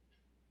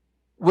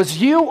 was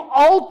you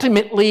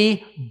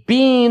ultimately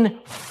being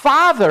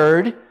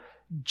fathered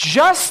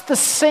just the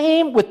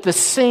same, with the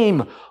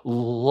same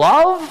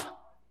love,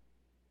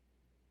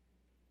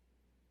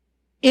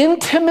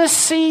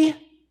 intimacy,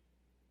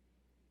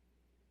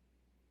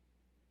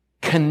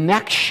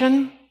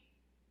 connection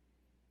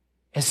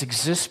as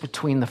exists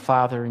between the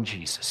Father and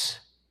Jesus.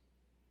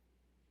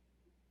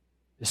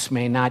 This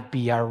may not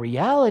be our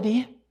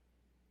reality,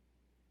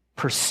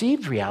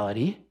 perceived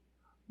reality,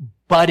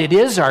 but it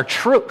is our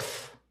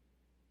truth.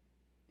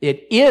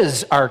 It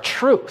is our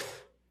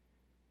truth.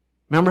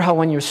 Remember how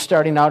when you're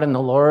starting out in the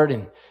Lord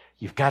and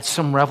you've got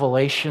some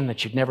revelation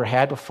that you've never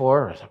had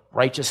before, or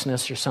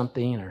righteousness or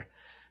something, or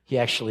He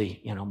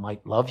actually,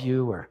 might love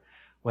you or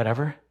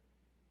whatever,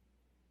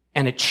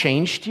 and it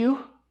changed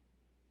you?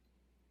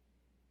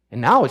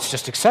 And now it's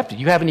just accepted.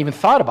 You haven't even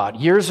thought about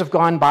it. Years have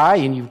gone by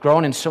and you've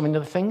grown in so many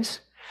other things.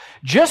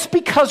 Just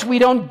because we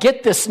don't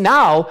get this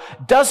now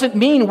doesn't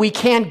mean we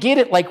can't get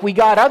it like we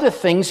got other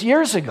things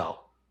years ago.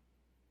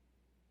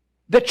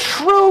 The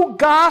true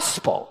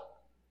gospel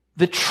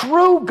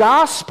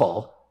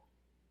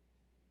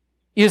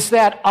is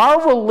that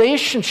our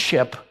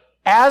relationship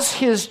as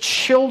His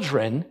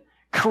children,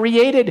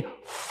 created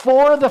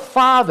for the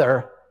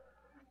Father,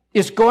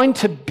 is going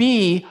to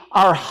be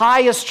our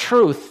highest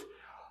truth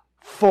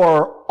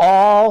for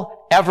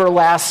all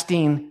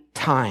everlasting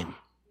time.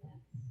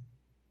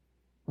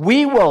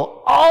 We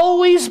will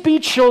always be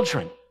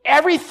children.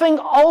 Everything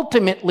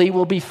ultimately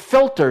will be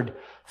filtered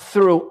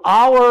through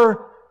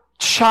our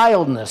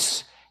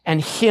childness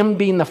and Him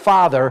being the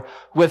Father,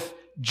 with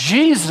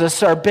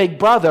Jesus, our big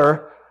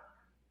brother,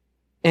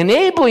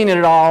 enabling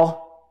it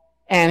all,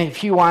 and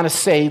if you want to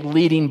say,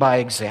 leading by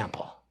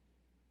example.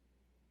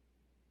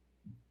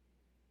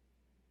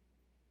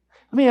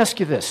 Let me ask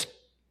you this.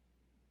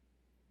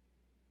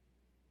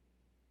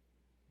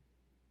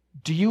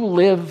 Do you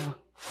live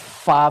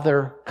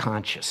Father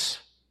conscious?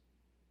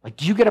 Like,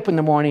 do you get up in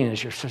the morning and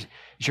is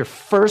your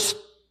first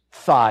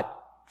thought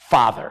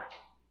Father?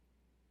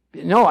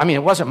 No,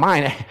 it wasn't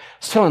mine. I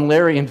was telling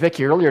Larry and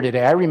Vicky earlier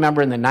today, I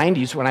remember in the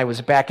 90s when I was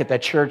back at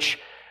that church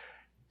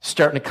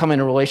starting to come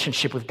in a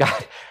relationship with God.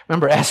 I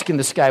remember asking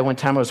this guy one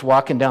time, I was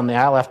walking down the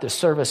aisle after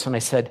service, and I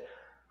said,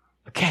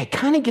 okay, I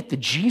kind of get the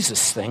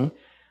Jesus thing.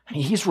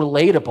 He's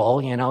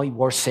relatable, he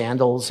wore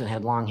sandals and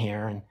had long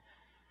hair,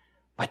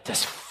 but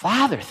this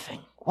Father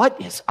thing,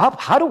 what is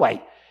up?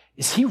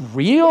 Is He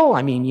real?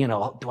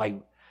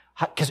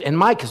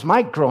 Because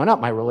my growing up,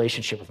 my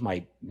relationship with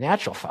my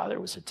natural father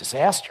was a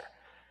disaster.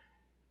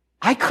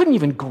 I couldn't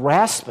even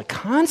grasp the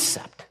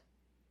concept.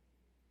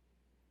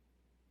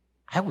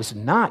 I was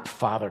not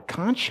Father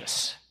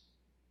conscious.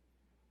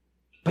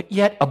 But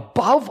yet,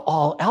 above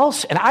all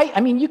else,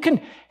 and you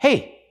can,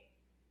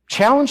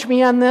 challenge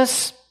me on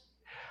this.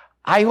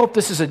 I hope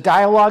this is a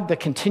dialogue that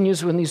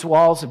continues within these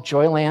walls of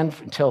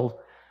Joyland until,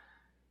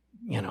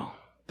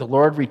 the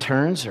Lord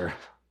returns or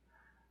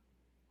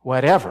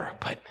whatever.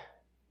 But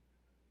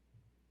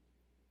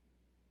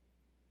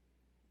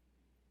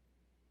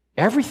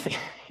everything,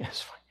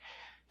 yes,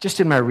 just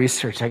in my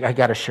research, I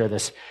got to share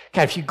this.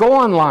 God, if you go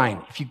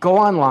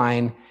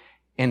online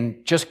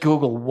and just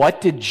Google,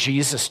 what did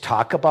Jesus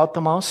talk about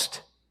the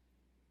most?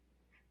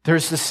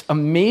 There's this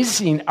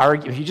amazing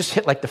argument. If you just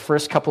hit like the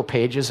first couple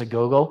pages of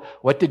Google,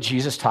 what did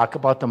Jesus talk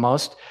about the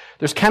most?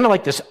 There's kind of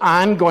like this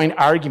ongoing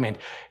argument.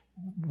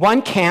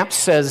 One camp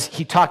says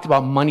he talked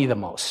about money the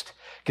most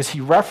because he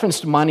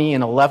referenced money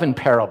in 11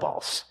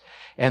 parables.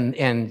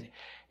 And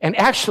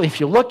actually,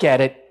 if you look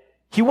at it,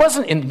 he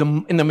wasn't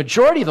in the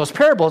majority of those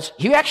parables.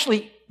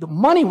 The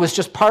money was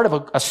just part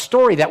of a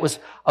story that was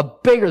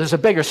there's a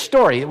bigger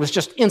story. It was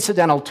just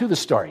incidental to the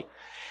story.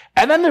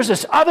 And then there's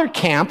this other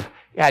camp,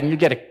 and you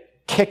get a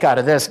kick out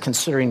of this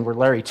considering where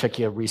Larry took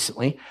you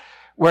recently,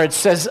 where it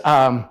says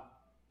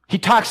he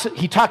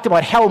talked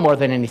about hell more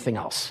than anything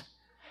else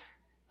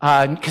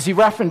because he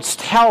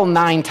referenced hell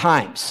 9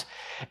 times.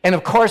 And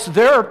of course,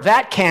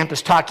 that camp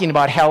is talking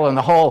about hell in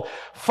the whole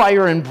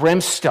fire and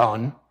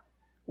brimstone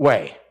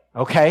way,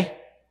 okay?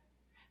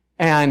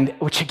 And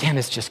which again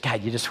is just,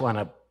 God, you just want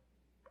to,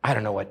 I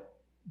don't know what,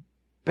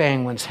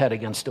 bang one's head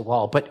against a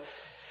wall.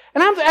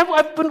 And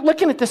I've been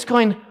looking at this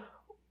going,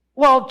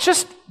 well,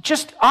 just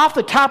off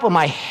the top of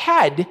my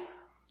head,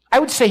 I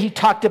would say he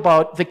talked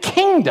about the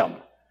kingdom,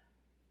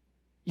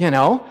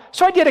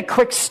 So I did a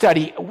quick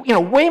study,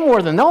 way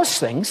more than those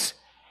things.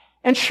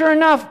 And sure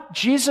enough,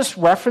 Jesus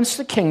referenced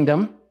the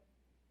kingdom,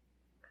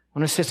 I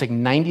want to say it's like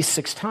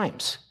 96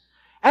 times.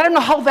 I don't know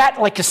how that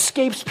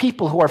escapes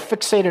people who are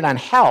fixated on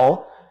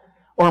hell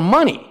or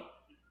money.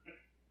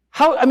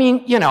 But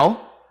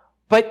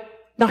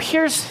now I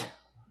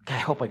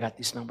hope I got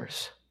these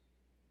numbers.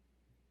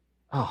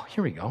 Oh,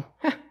 here we go.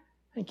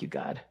 Thank you,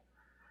 God.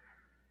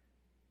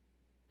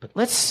 But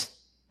let's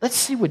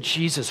see what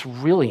Jesus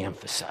really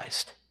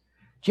emphasized.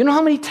 Do you know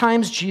how many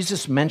times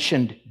Jesus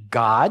mentioned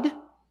God?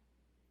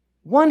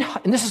 And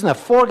this is in the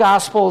 4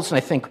 Gospels, and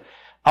I think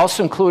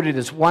also included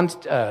is one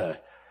spot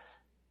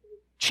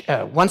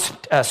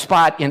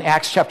in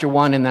Acts chapter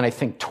 1, and then I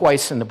think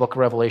twice in the book of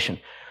Revelation.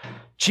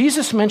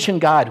 Jesus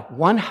mentioned God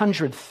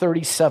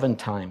 137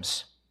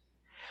 times.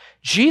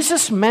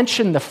 Jesus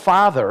mentioned the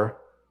Father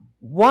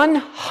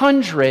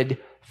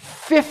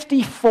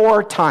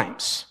 154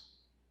 times.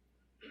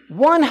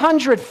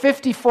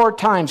 154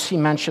 times he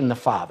mentioned the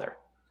Father.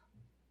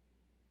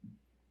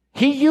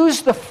 He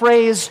used the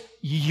phrase,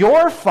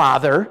 your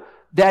Father,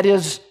 that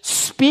is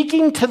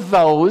speaking to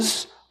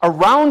those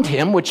around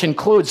him, which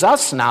includes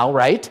us now,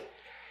 right?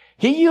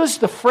 He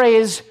used the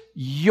phrase,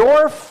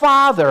 your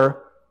Father,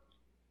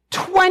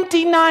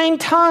 29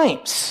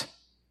 times.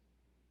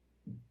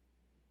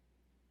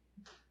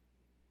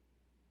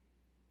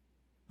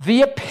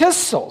 The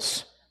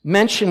epistles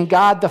mention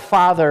God the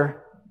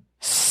Father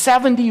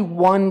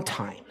 71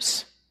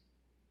 times.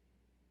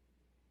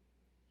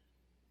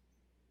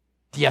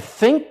 Do you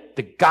think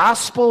the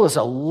gospel is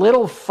a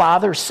little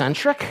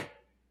father-centric?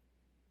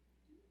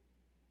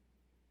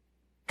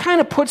 Kind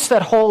of puts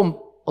that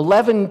whole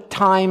 11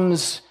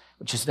 times,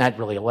 which is not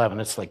really 11,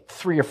 it's like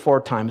 3 or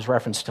 4 times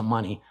reference to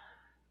money,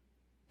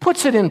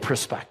 puts it in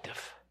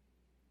perspective.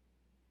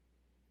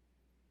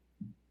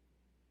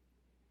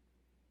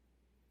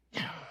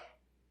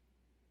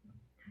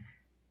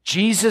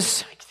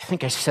 Jesus, I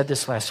think I said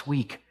this last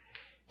week,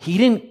 he's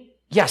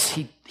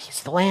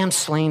the lamb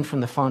slain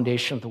from the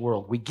foundation of the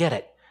world. We get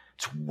it.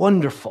 It's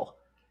wonderful.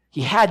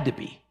 He had to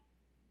be.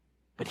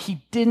 But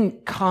he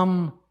didn't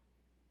come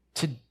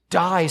to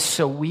die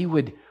so we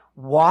would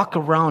walk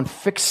around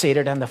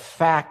fixated on the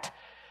fact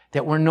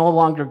that we're no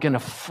longer going to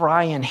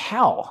fry in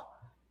hell.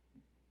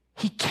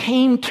 He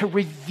came to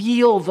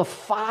reveal the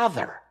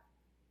Father.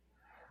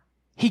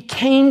 He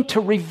came to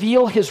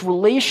reveal his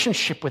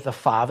relationship with the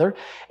Father,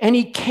 and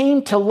he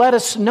came to let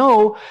us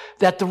know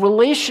that the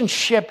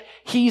relationship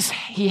he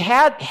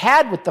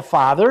had with the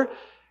Father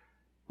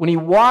when he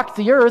walked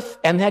the earth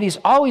and that he's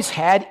always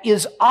had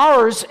is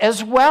ours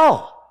as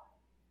well.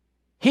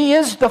 He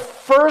is the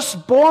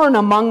firstborn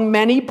among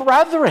many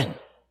brethren.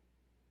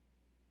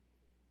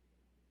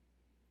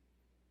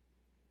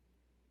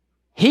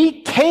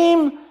 He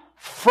came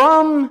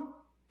from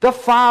the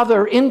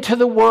Father into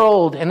the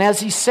world. And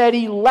as he said,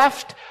 he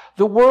left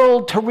the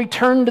world to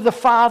return to the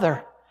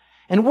Father.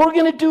 And we're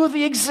going to do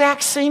the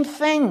exact same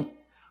thing.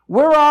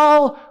 We're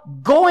all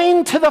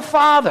going to the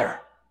Father.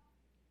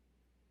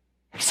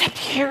 Except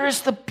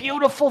here's the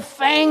beautiful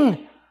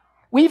thing.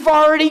 We've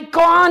already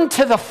gone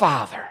to the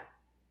Father.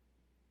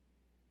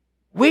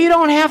 We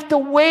don't have to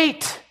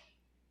wait.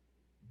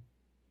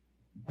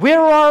 We're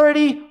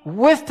already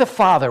with the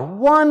Father.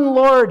 One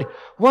Lord,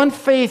 one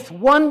faith,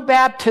 one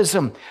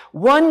baptism,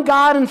 one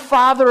God and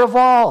Father of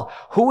all,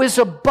 who is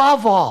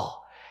above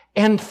all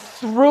and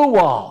through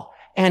all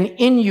and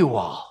in you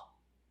all.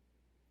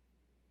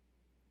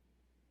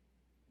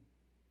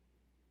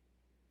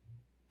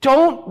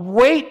 Don't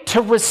wait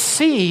to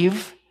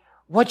receive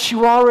what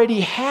you already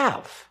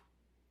have.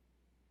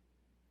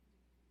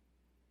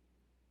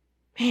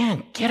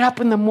 Man, get up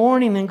in the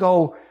morning and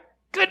go,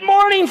 Good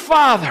morning,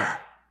 Father.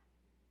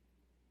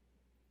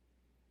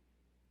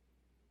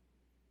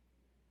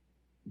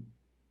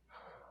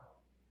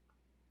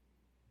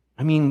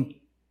 I mean,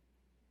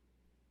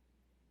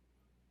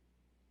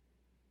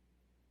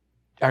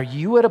 are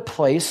you at a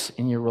place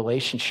in your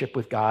relationship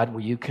with God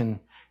where you can,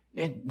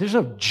 there's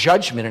no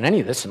judgment in any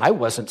of this, and I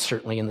wasn't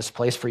certainly in this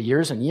place for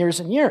years and years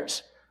and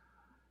years.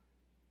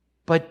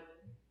 But,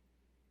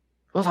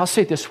 well, I'll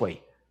say it this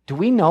way. Do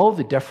we know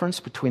the difference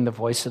between the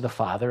voice of the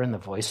Father and the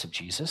voice of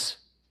Jesus?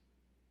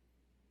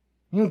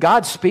 When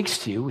God speaks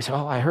to you, we say,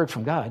 oh, I heard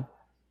from God.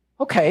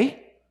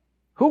 Okay,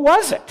 who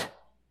was it?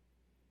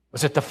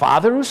 Was it the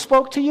Father who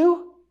spoke to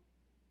you?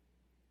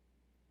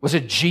 Was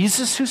it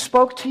Jesus who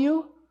spoke to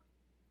you?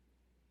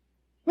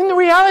 I mean, the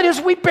reality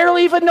is we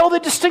barely even know the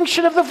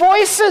distinction of the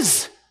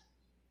voices.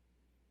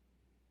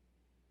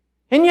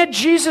 And yet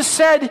Jesus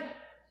said,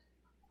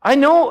 I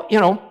know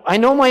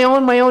my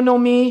own know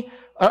me.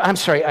 I'm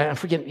sorry, I'm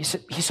forgetting. He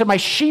said, my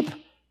sheep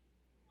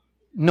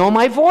know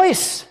my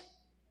voice.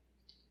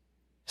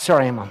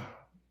 Sorry, I'm a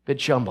bit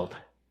jumbled.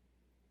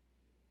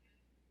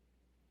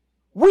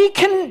 We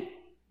can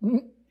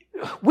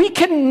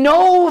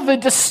know the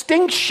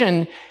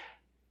distinction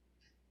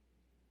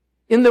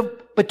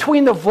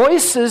between the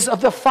voices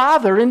of the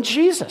Father and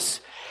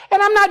Jesus.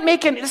 And I'm not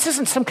this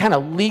isn't some kind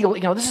of legal,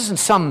 this isn't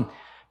some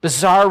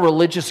bizarre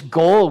religious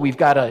goal we've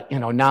got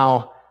to,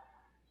 now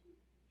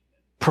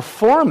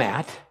perform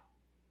at.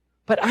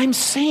 But I'm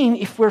saying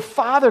if we're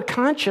Father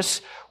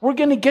conscious, we're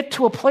going to get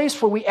to a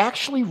place where we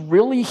actually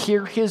really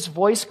hear his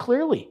voice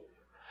clearly.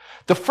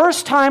 The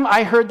first time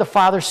I heard the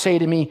Father say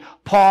to me,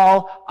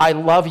 Paul, I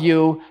love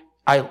you.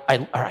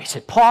 I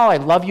said, Paul, I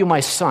love you,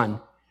 my son.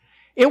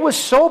 It was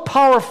so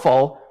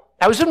powerful.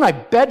 I was in my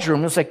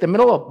bedroom. It was like the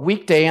middle of a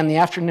weekday in the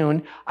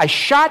afternoon. I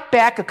shot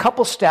back a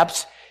couple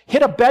steps,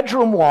 hit a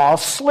bedroom wall,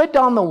 slid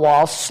down the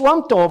wall,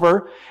 slumped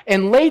over,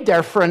 and laid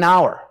there for an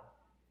hour.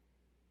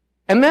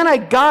 And then I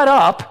got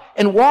up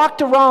and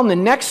walked around the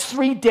next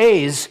 3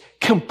 days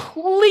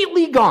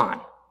completely gone.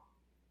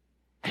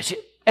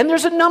 And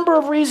there's a number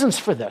of reasons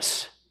for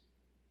this.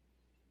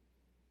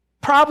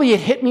 Probably it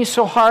hit me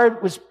so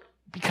hard was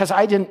because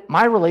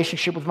my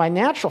relationship with my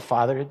natural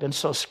father had been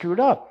so screwed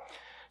up.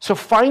 So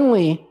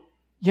finally,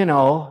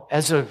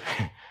 as a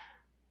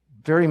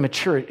very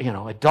mature,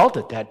 adult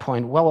at that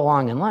point, well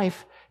along in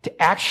life,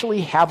 to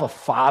actually have a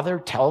father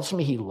tells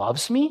me he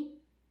loves me,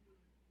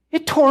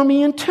 it tore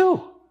me in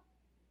two.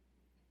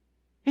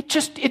 It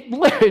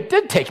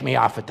did take me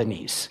off at the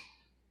knees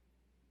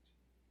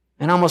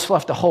and almost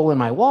left a hole in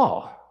my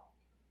wall.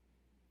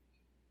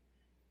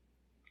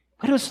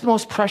 But it was the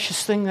most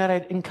precious thing that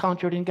I'd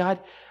encountered in God.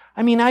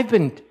 I mean, I've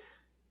been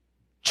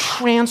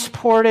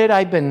transported.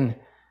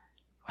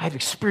 I've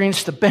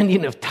experienced the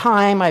bending of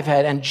time. I've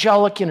had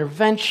angelic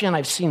intervention.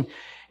 I've seen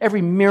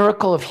every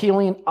miracle of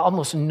healing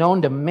almost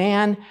known to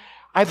man.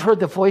 I've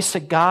heard the voice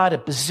of God a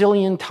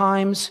bazillion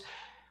times.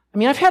 I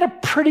mean, I've had a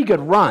pretty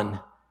good run.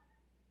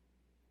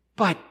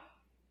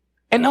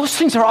 And those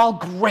things are all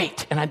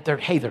great. And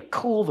they're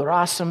cool, they're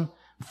awesome,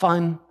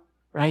 fun,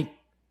 right?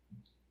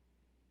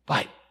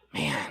 But,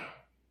 man,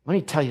 let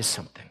me tell you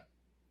something.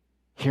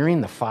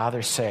 Hearing the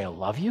Father say, I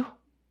love you,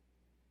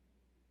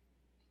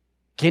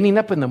 getting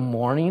up in the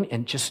morning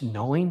and just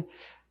knowing,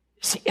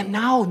 and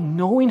now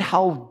knowing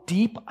how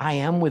deep I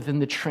am within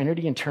the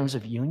Trinity in terms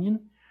of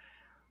union,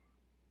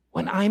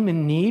 when I'm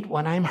in need,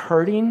 when I'm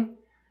hurting,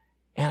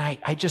 and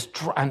I just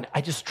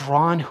draw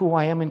on who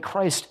I am in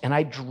Christ, and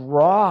I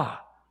draw,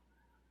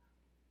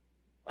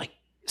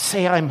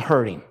 say I'm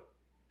hurting,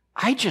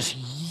 I just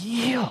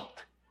yield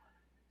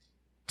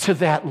to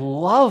that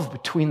love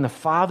between the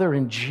Father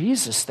and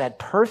Jesus, that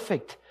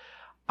perfect,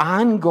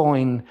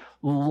 ongoing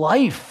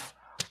life,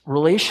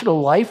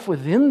 relational life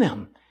within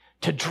them,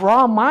 to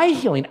draw my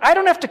healing. I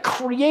don't have to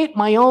create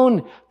my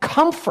own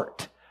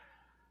comfort.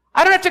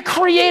 I don't have to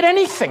create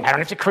anything. I don't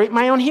have to create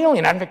my own healing.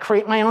 I don't have to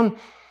create my own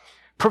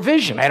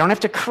provision. I don't have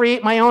to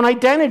create my own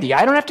identity.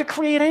 I don't have to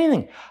create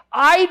anything.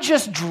 I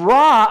just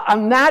draw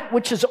on that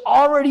which has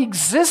already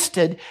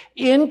existed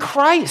in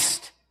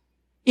Christ,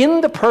 in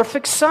the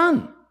perfect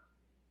Son.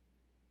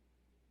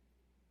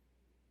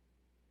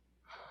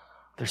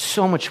 There's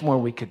so much more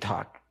we could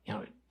talk,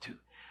 to,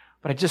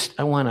 but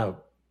I want to,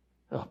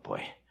 oh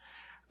boy.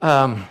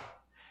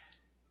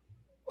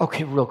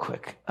 Okay, real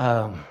quick.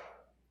 At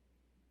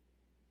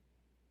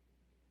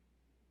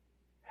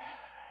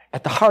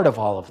the heart of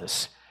all of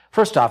this,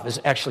 first off, is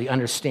actually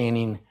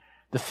understanding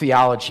the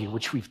theology,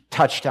 which we've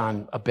touched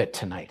on a bit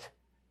tonight.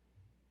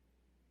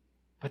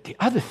 But the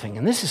other thing,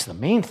 and this is the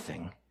main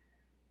thing,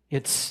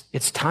 it's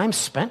time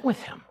spent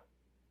with him.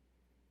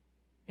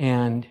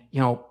 And,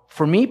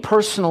 for me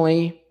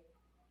personally,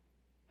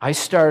 I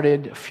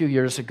started a few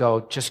years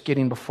ago just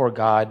getting before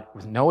God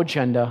with no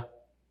agenda,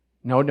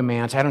 no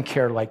demands. I don't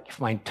care, if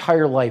my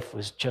entire life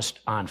was just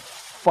on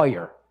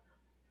fire.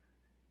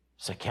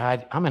 It's like,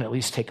 God, I'm going to at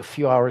least take a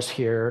few hours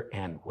here,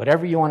 and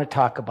whatever you want to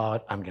talk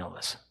about, I'm going to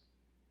listen.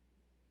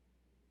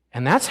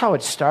 And that's how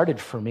it started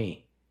for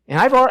me. And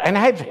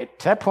at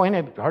that point,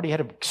 I've already had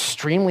an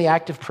extremely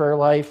active prayer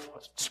life,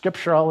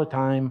 scripture all the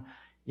time,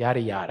 yada,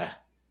 yada.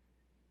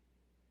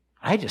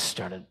 I just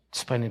started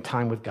spending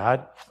time with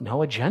God with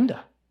no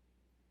agenda.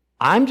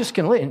 I'm just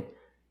going to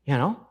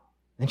live,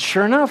 And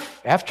sure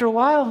enough, after a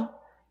while,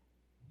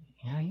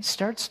 he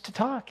starts to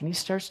talk and he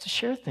starts to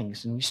share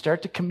things and we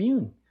start to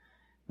commune.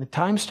 The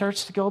time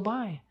starts to go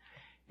by.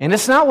 And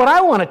it's not what I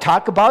want to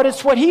talk about,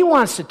 it's what he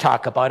wants to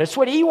talk about. It's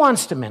what he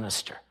wants to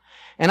minister.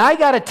 And I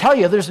got to tell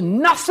you, there's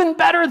nothing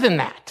better than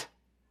that.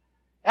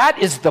 That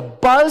is the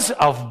buzz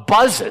of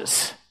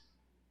buzzes.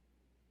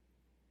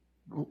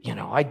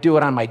 I'd do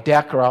it on my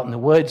deck or out in the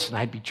woods, and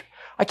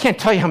I can't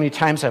tell you how many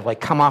times I've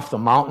come off the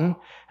mountain, and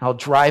I'll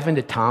drive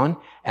into town,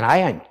 and I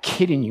am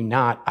kidding you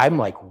not, I'm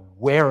like,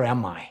 where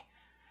am I?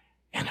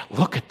 And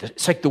look at this.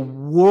 It's like the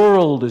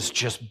world is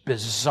just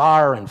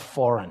bizarre and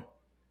foreign.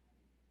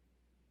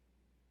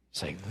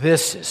 It's like,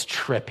 this is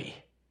trippy.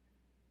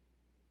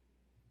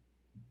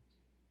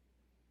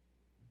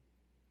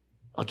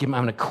 I'm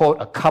going to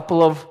quote a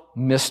couple of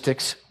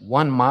mystics,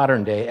 one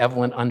modern day,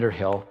 Evelyn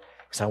Underhill,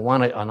 because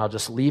and I'll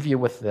just leave you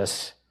with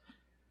this.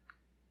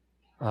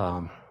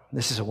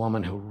 This is a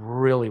woman who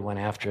really went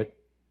after it.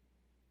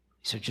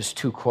 These are just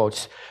two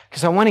quotes,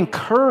 because I want to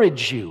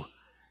encourage you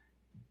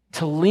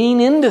to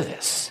lean into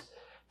this,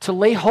 to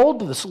lay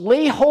hold of this.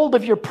 Lay hold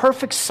of your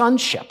perfect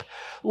sonship.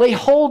 Lay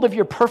hold of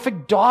your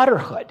perfect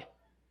daughterhood.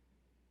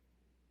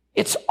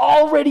 It's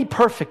already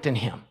perfect in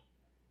him.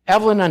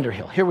 Evelyn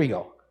Underhill, here we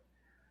go.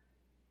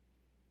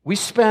 We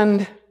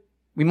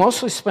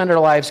mostly spend our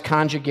lives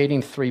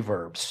conjugating three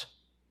verbs: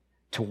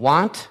 to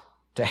want,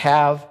 to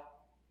have,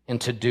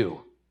 and to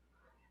do,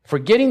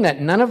 forgetting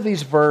that none of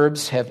these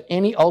verbs have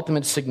any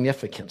ultimate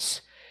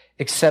significance,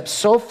 except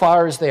so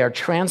far as they are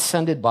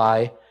transcended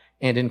by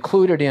and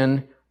included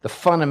in the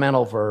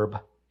fundamental verb,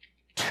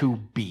 to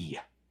be.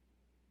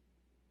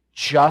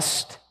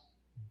 Just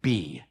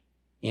be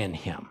in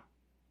him.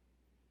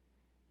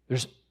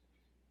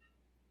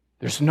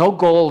 There's no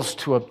goals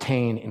to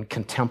obtain in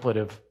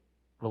contemplative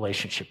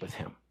relationship with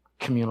him,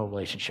 communal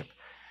relationship.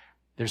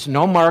 There's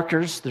no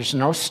markers, there's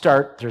no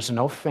start, there's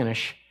no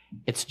finish.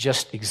 It's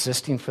just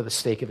existing for the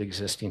sake of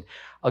existing.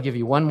 I'll give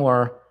you one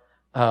more,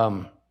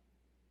 and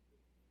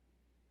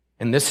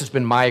this has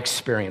been my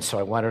experience, so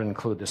I wanted to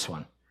include this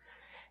one.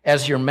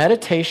 As your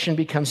meditation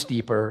becomes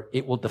deeper,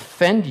 it will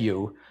defend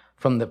you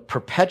from the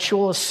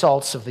perpetual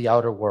assaults of the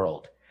outer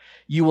world.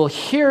 You will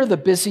hear the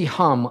busy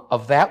hum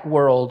of that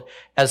world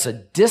as a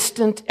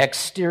distant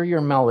exterior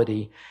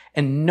melody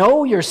and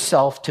know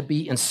yourself to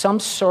be in some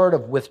sort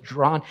of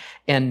withdrawn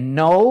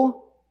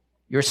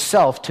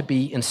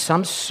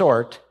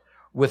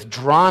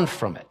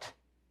from it.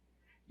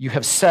 You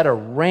have set a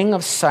ring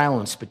of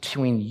silence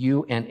between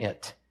you and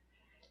it.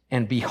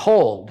 And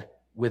behold,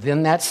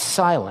 within that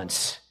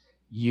silence,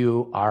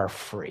 you are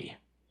free.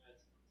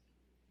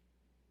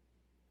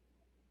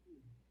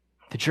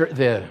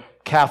 The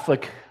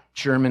Catholic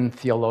German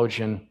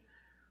theologian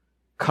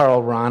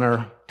Karl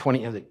Rahner,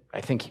 I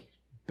think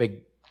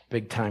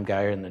big time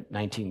guy in the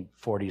 1940s,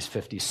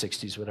 50s,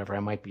 60s, whatever, I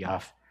might be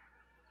off.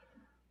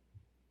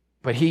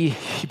 But he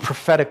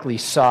prophetically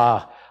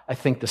saw, I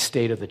think, the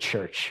state of the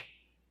church.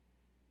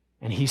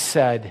 And he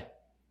said,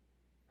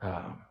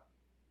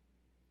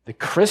 the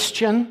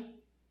Christian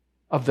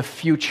of the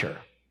future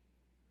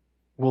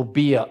will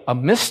be a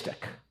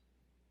mystic.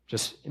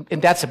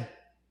 And that's a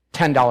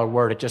 $10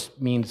 word. It just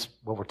means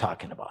what we're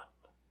talking about.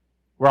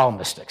 We're all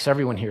mystics.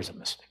 Everyone here is a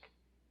mystic.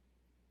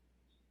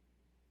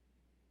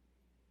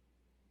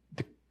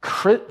 The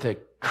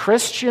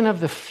Christian of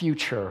the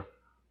future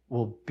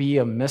will be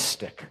a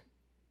mystic,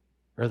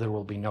 or there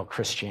will be no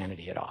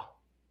Christianity at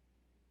all.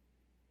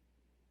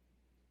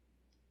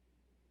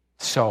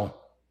 So,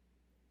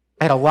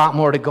 I had a lot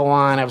more to go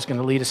on. I was going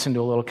to lead us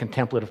into a little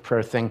contemplative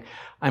prayer thing.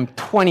 I'm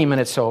 20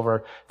 minutes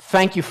over.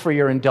 Thank you for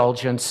your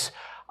indulgence.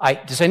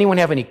 Does anyone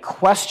have any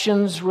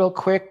questions real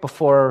quick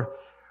before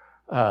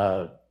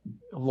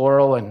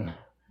Laurel and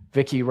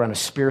Vicki run a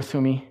spear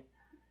through me?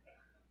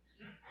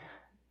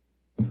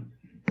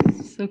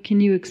 So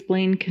can you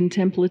explain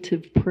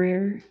contemplative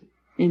prayer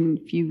in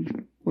a few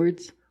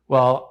words?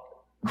 Well,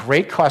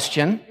 great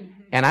question.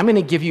 And I'm going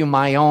to give you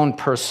my own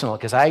personal,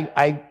 because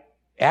I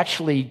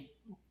actually,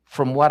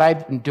 from what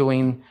I've been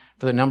doing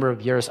for the number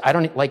of years, I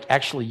don't like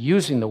actually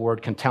using the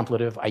word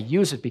contemplative. I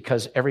use it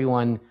because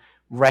everyone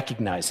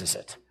recognizes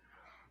it.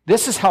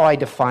 This is how I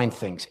define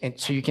things. And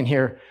so you can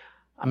hear,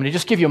 I'm going to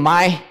just give you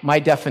my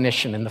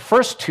definition. And the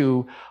first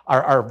two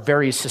are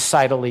very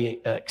societally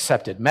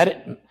accepted.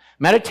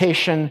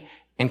 Meditation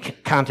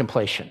and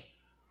contemplation.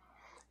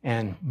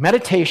 And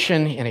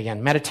meditation,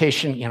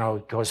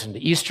 goes into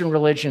Eastern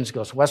religions,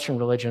 goes to Western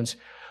religions.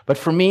 But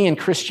for me in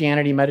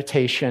Christianity,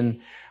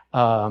 meditation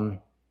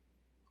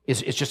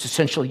is just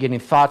essentially getting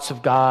thoughts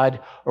of God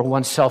or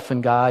oneself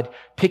in God,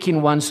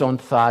 picking one's own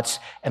thoughts,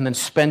 and then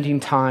spending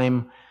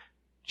time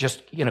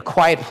just in a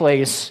quiet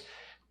place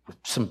with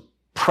some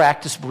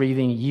practice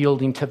breathing,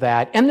 yielding to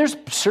that. And there's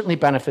certainly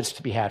benefits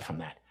to be had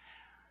from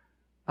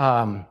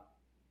that.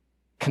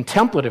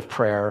 Contemplative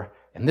prayer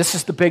and this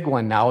is the big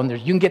one now, and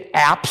you can get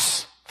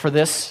apps for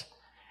this,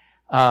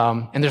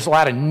 and there's a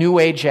lot of New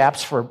Age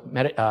apps for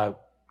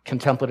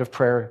contemplative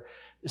prayer.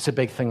 It's a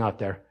big thing out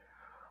there.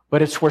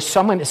 But it's where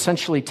someone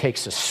essentially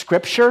takes a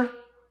scripture, a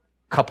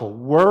couple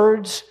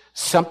words,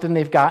 something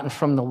they've gotten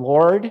from the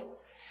Lord,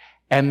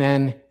 and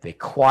then they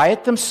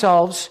quiet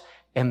themselves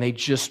and they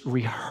just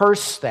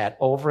rehearse that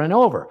over and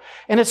over.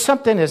 And it's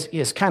something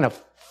is kind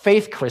of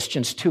faith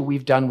Christians too,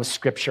 we've done with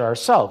scripture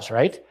ourselves,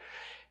 right?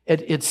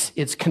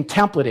 It's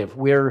contemplative.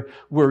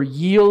 We're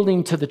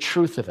yielding to the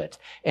truth of it.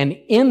 And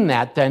in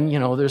that, then,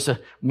 there's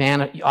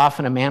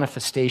often a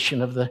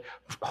manifestation of the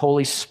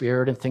Holy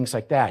Spirit and things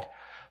like that.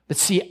 But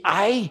see,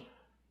 I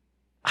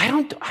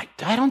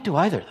don't do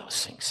either of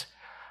those things.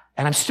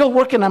 And I'm still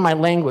working on my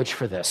language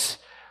for this.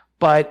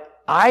 But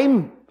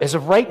as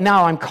of right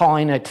now, I'm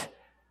calling it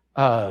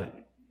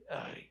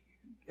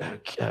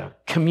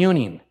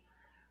communing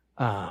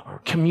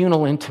or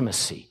communal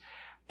intimacy.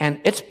 And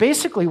it's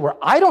basically where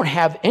I don't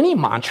have any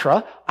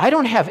mantra. I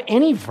don't have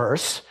any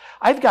verse.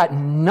 I've got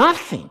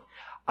nothing.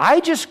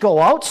 I just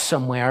go out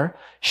somewhere,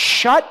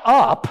 shut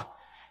up,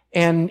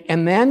 and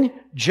then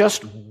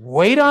just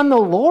wait on the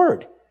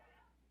Lord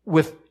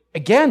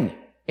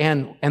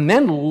and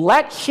then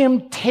let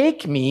him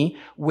take me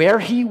where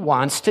he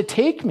wants to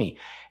take me.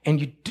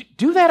 And you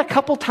do that a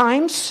couple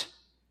times,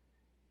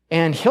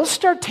 and he'll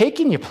start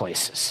taking you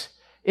places.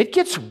 It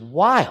gets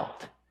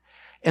wild.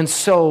 And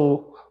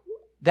so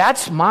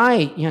that's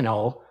my,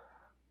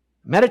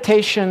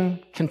 meditation,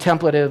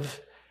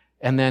 contemplative,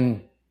 and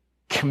then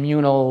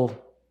communal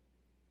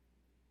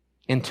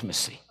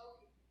intimacy.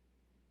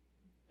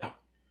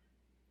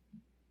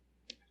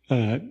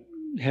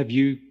 Have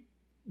you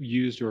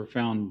used or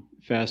found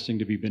fasting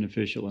to be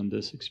beneficial in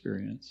this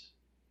experience?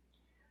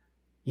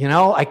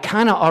 I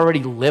kind of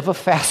already live a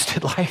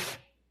fasted life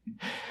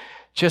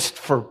just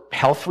for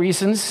health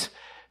reasons.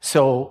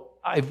 So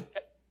I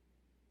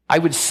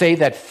would say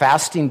that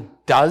fasting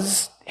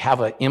does have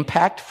an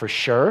impact for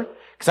sure,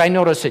 because I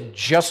notice it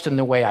just in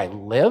the way I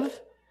live.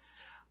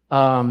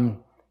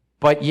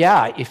 But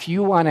yeah, if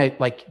you want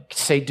to,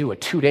 say, do a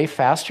 2-day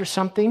fast or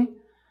something,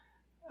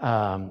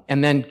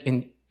 and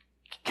then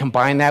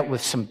combine that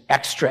with some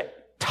extra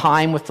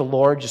time with the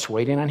Lord, just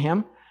waiting on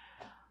him,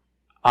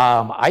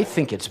 I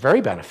think it's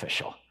very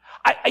beneficial.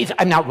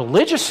 I'm not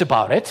religious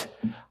about it.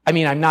 I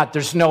mean,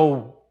 there's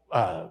no,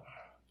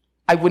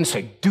 I wouldn't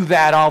say do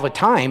that all the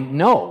time,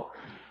 no.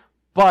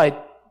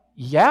 But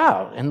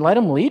yeah, and let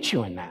him lead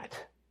you in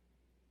that.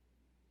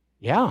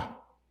 Yeah,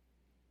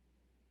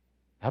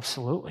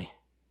 absolutely.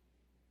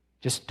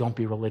 Just don't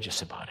be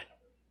religious about it.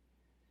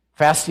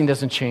 Fasting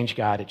doesn't change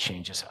God, it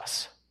changes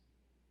us.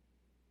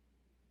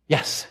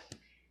 Yes?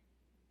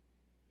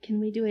 Can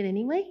we do it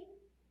anyway?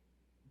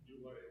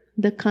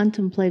 The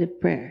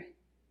contemplative prayer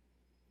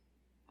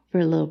for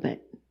a little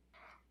bit.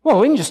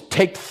 Well, we can just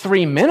take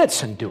 3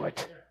 minutes and do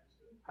it.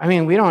 I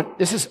mean,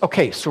 this is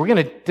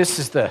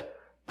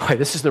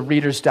the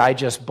Reader's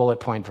Digest bullet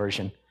point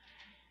version.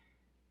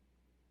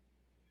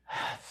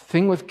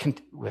 I'm going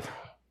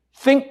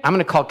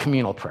to call it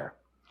communal prayer.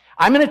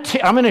 I'm going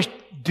to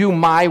do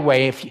my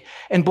way.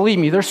 And believe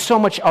me, there's so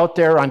much out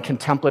there on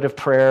contemplative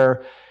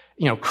prayer,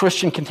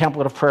 Christian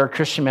contemplative prayer,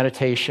 Christian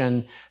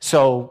meditation.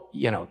 So,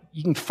 you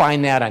can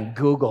find that on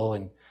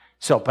Google.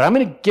 But I'm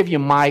going to give you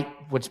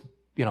what's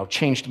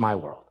changed my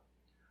world.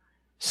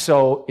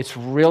 So it's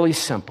really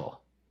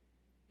simple.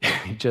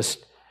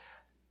 Just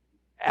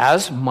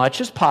as much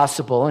as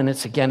possible, and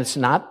it's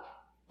not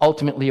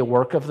ultimately a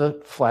work of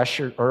the flesh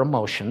or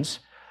emotions,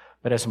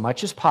 but as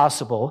much as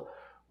possible,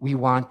 we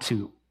want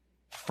to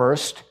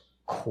first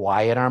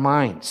quiet our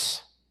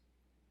minds.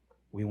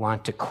 We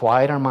want to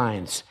quiet our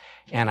minds.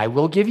 And I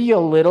will give you a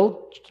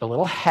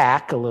little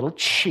hack, a little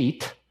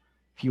cheat,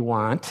 if you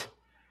want.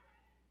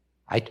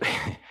 And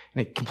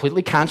it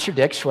completely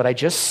contradicts what I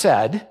just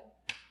said,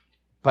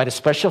 but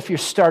especially if you're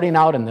starting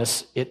out in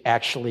this,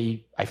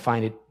 I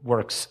find it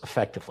works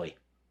effectively.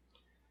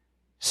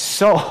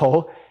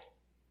 So,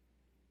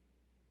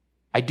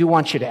 I do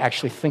want you to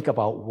actually think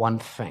about one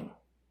thing.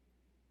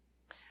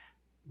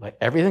 Let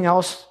everything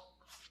else,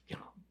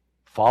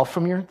 fall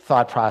from your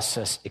thought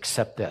process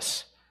except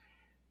this.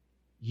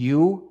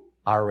 You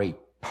are a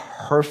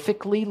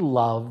perfectly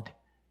loved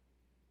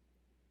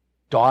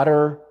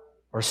daughter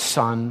or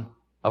son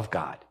of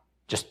God.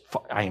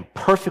 I am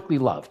perfectly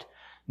loved.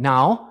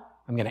 Now,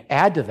 I'm going to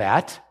add to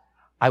that.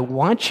 I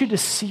want you to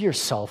see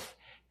yourself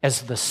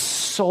as the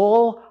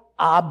sole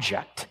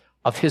object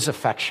of his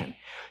affection.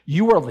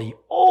 You are the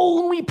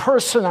only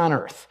person on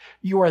earth.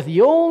 You are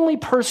the only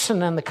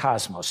person in the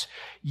cosmos.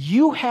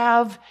 You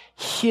have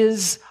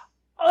his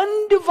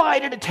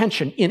undivided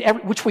attention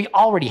which we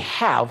already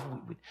have.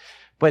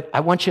 But I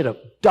want you to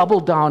double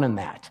down on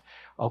that.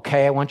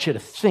 Okay? I want you to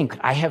think,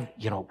 I have,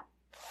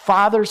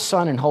 Father,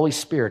 Son, and Holy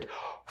Spirit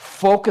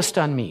focused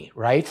on me,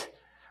 right?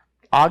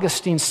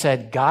 Augustine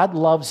said, God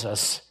loves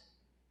us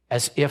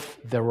as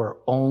if there were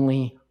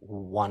only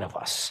one of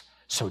us.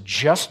 So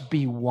just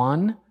be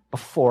one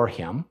before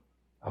him,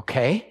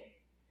 okay?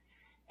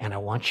 And I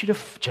want you to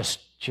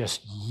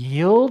just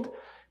yield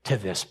to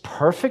this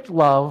perfect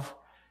love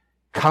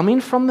coming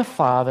from the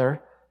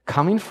Father,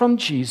 coming from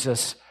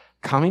Jesus,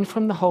 coming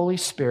from the Holy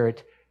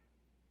Spirit.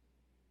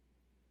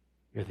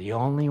 You're the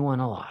only one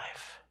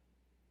alive.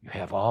 You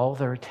have all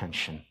their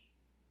attention,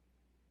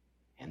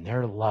 and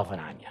they're loving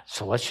on you.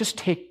 So let's just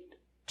take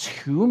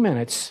 2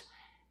 minutes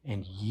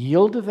and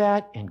yield to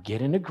that and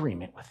get in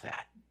agreement with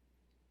that.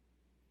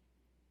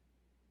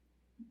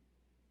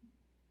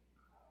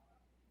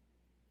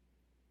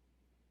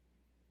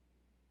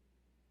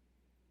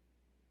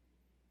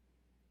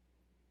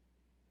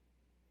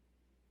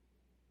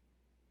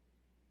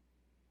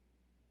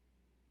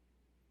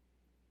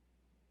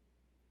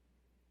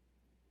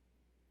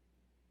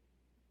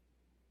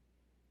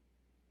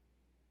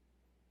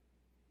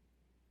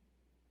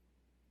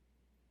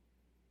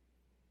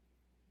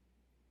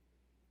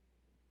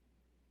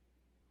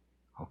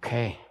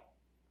 Okay,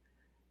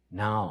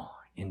 now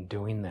in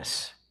doing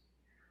this,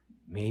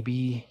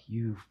 maybe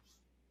your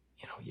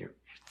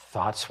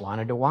thoughts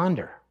wanted to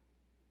wander.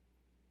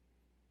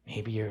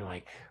 Maybe you're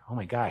like, oh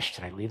my gosh,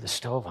 did I leave the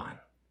stove on?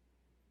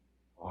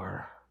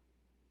 Or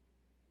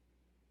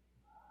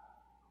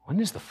when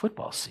does the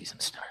football season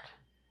start?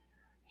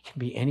 It can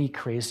be any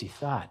crazy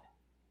thought.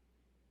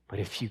 But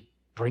if you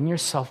bring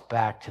yourself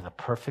back to the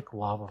perfect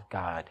love of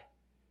God,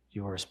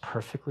 you are His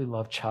perfectly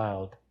loved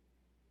child.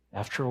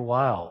 After a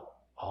while,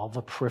 all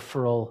the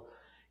peripheral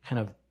kind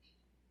of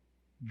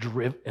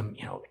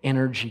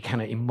energy,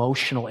 kind of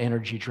emotional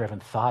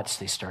energy-driven thoughts,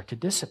 they start to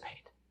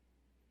dissipate.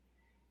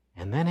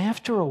 And then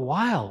after a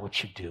while,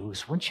 what you do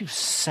is once you've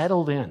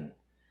settled in,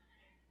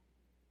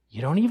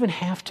 you don't even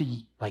have to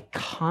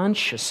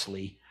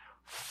consciously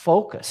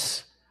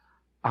focus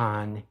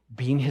on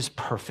being His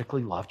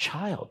perfectly loved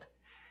child.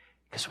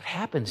 Because what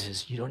happens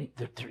is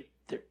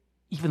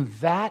even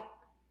that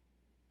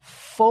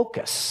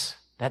focus,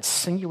 that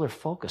singular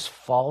focus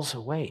falls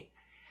away,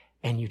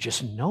 and you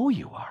just know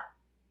you are.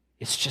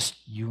 It's just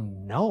you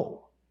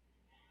know.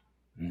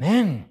 And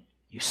then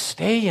you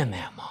stay in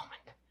that moment,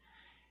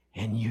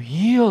 and you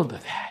yield to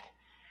that,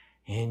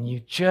 and you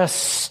just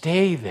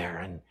stay there.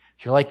 And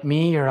if you're like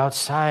me, you're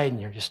outside,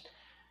 and you're just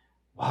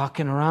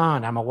walking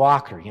around. I'm a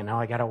walker,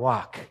 I got to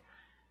walk.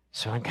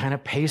 So I'm kind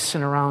of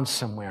pacing around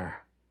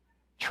somewhere,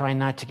 trying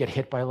not to get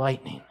hit by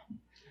lightning.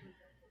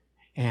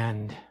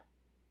 And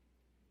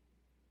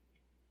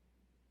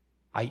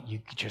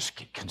you just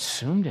get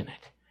consumed in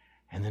it.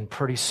 And then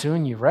pretty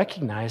soon you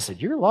recognize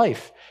that your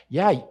life, you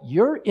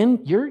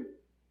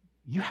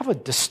have a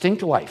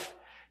distinct life.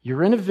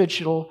 You're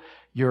individual,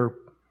 you're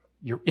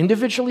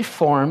individually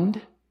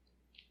formed,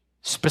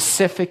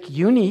 specific,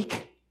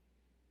 unique,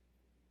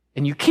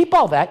 and you keep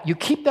all that, you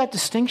keep that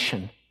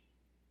distinction,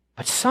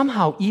 but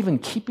somehow even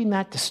keeping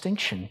that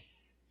distinction,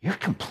 you're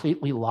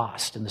completely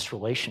lost in this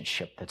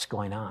relationship that's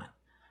going on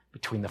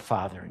between the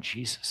Father and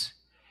Jesus.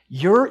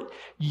 You're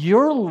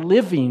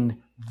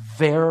living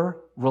their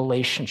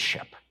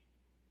relationship.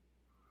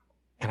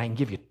 And I can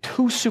give you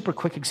 2 super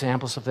quick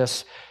examples of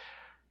this.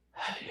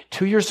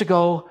 2 years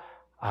ago,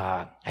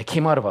 I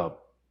came out of a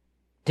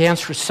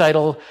dance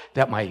recital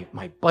that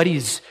my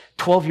buddy's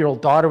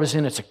 12-year-old daughter was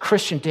in. It's a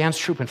Christian dance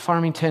troupe in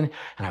Farmington.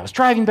 And I was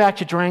driving back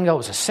to Durango. It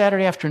was a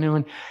Saturday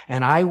afternoon.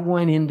 And I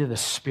went into the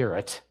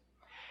Spirit.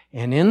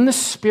 And in the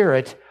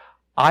Spirit,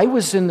 I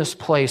was in this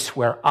place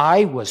where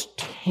I was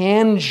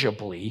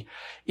tangibly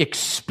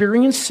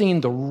experiencing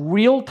the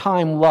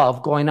real-time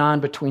love going on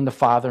between the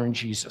Father and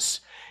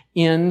Jesus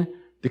in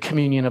the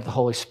communion of the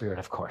Holy Spirit,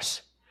 of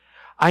course.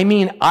 I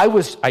mean,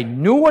 I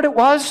knew what it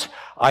was.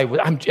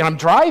 I'm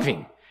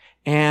driving,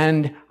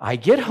 and I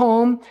get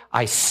home.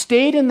 I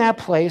stayed in that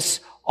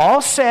place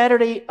all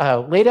Saturday,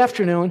 late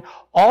afternoon,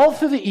 all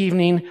through the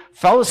evening,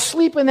 fell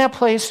asleep in that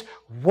place,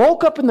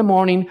 woke up in the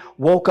morning,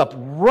 woke up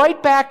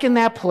right back in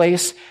that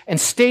place, and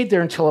stayed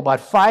there until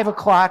about 5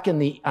 o'clock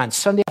on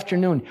Sunday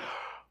afternoon.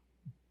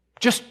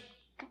 Just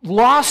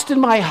lost in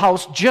my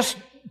house, just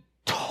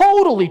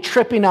totally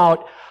tripping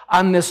out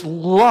on this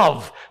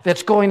love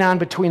that's going on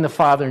between the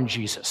Father and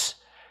Jesus.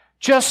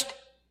 Just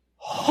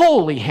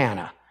holy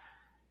Hannah.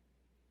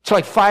 It's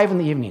like 5 in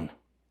the evening.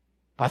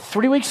 About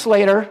 3 weeks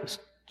later,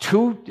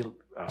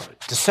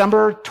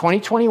 December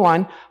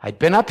 2021, I'd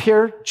been up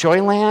here,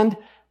 Joyland,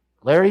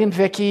 Larry and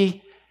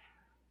Vicky,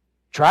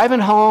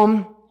 driving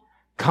home,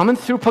 coming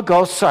through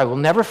Pagosa. I will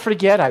never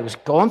forget, I was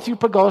going through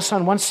Pagosa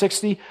on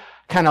 160,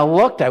 kind of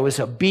looked, I was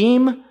a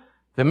Beam,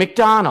 the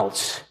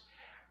McDonald's,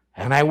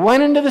 and I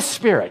went into the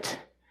Spirit.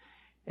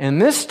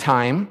 And this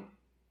time,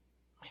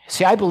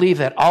 see, I believe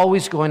that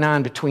always going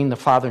on between the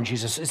Father and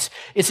Jesus,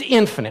 it's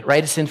infinite,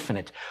 right? It's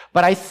infinite.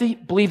 But I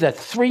believe that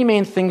 3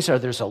 main things are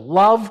there's a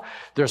love,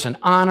 there's an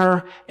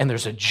honor, and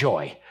there's a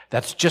joy.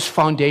 That's just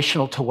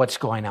foundational to what's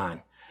going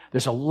on.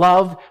 There's a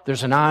love,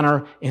 there's an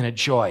honor, and a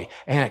joy.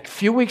 And a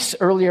few weeks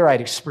earlier,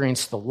 I'd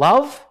experienced the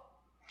love,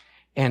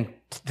 and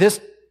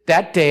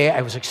that day,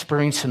 I was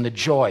experiencing the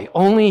joy.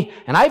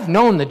 And I've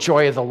known the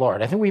joy of the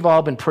Lord. I think we've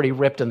all been pretty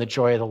ripped in the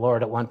joy of the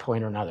Lord at one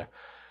point or another.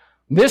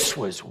 This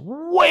was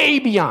way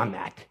beyond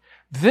that.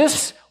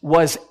 This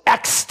was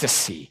ecstasy.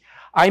 ecstasy.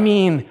 I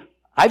mean,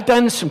 I've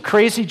done some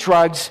crazy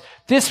drugs.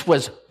 This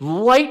was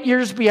light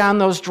years beyond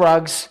those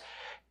drugs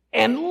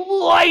and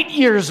light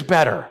years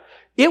better.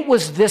 It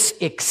was this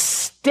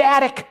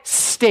ecstatic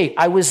state.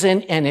 I was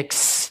in an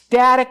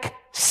ecstatic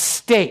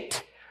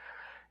state.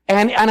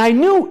 And I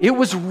knew it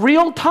was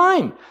real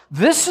time.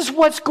 This is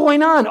what's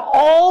going on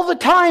all the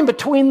time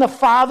between the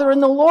Father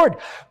and the Lord.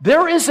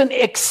 There is an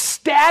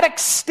ecstatic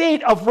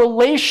state of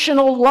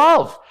relational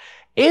love.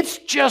 It's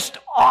just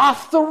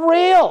off the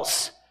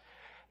rails.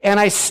 And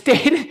I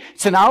stayed,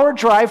 it's an hour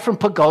drive from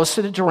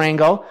Pagosa to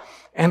Durango,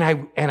 and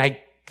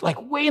I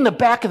like way in the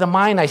back of the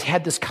mind, I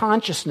had this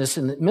consciousness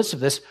in the midst of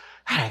this,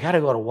 God, I got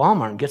to go to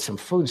Walmart and get some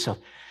food and stuff.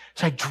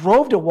 So I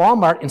drove to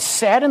Walmart and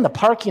sat in the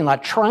parking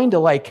lot trying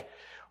to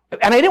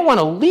and I didn't want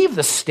to leave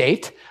the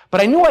state, but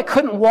I knew I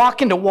couldn't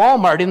walk into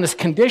Walmart in this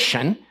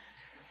condition.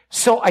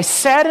 So I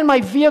sat in my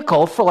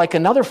vehicle for like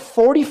another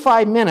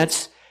 45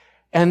 minutes,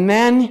 and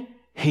then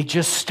he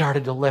just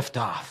started to lift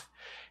off.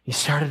 He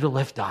started to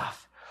lift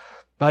off.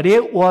 But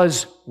it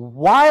was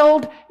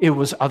wild, it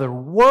was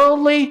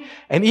otherworldly,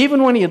 and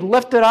even when he had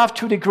lifted off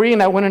to a degree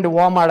and I went into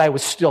Walmart, I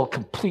was still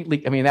completely,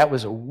 that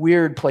was a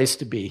weird place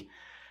to be.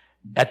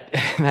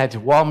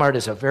 Walmart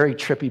is a very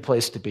trippy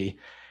place to be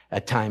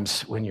at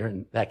times when you're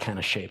in that kind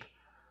of shape.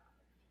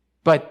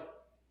 But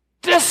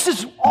this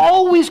is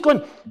always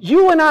going,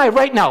 you and I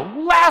right now,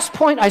 last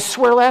point,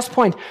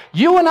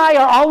 you and I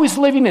are always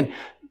living in,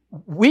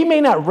 we may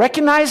not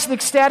recognize the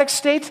ecstatic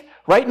state.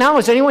 Right now,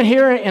 is anyone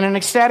here in an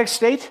ecstatic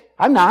state?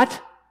 I'm not.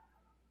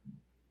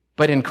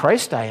 But in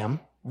Christ I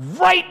am.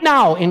 Right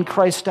now in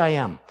Christ I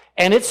am.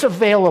 And it's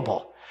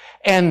available.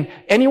 And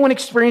anyone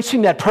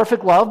experiencing that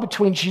perfect love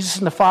between Jesus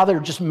and the Father,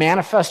 just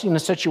manifesting in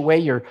such a way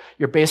you're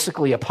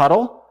basically a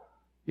puddle.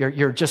 You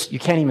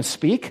can't even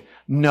speak.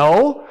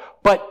 No.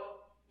 But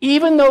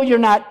even though you're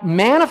not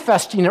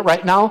manifesting it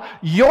right now,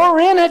 you're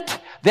in it.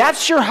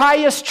 That's your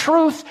highest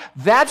truth.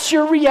 That's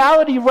your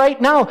reality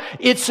right now.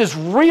 It's as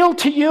real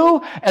to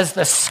you as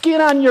the skin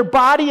on your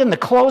body and the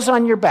clothes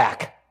on your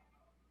back.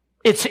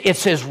 It's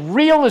as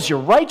real as your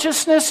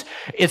righteousness.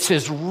 It's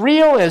as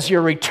real as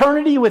your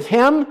eternity with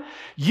Him.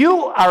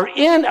 You are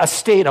in a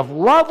state of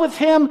love with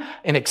Him,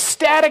 an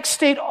ecstatic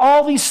state,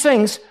 all these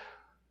things.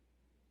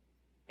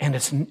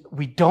 And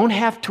we don't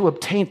have to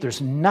obtain. There's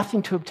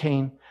nothing to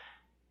obtain.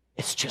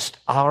 It's just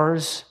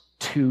ours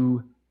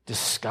to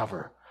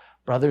discover.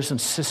 Brothers and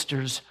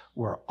sisters,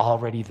 we're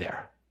already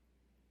there.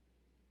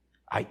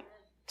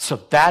 So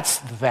that's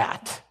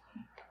that.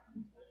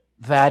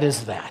 That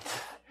is that.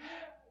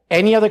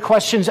 Any other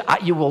questions?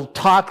 You will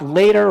talk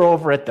later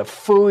over at the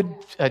food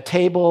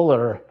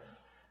table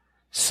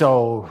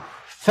so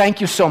thank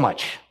you so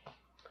much.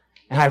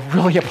 And I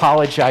really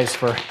apologize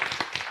for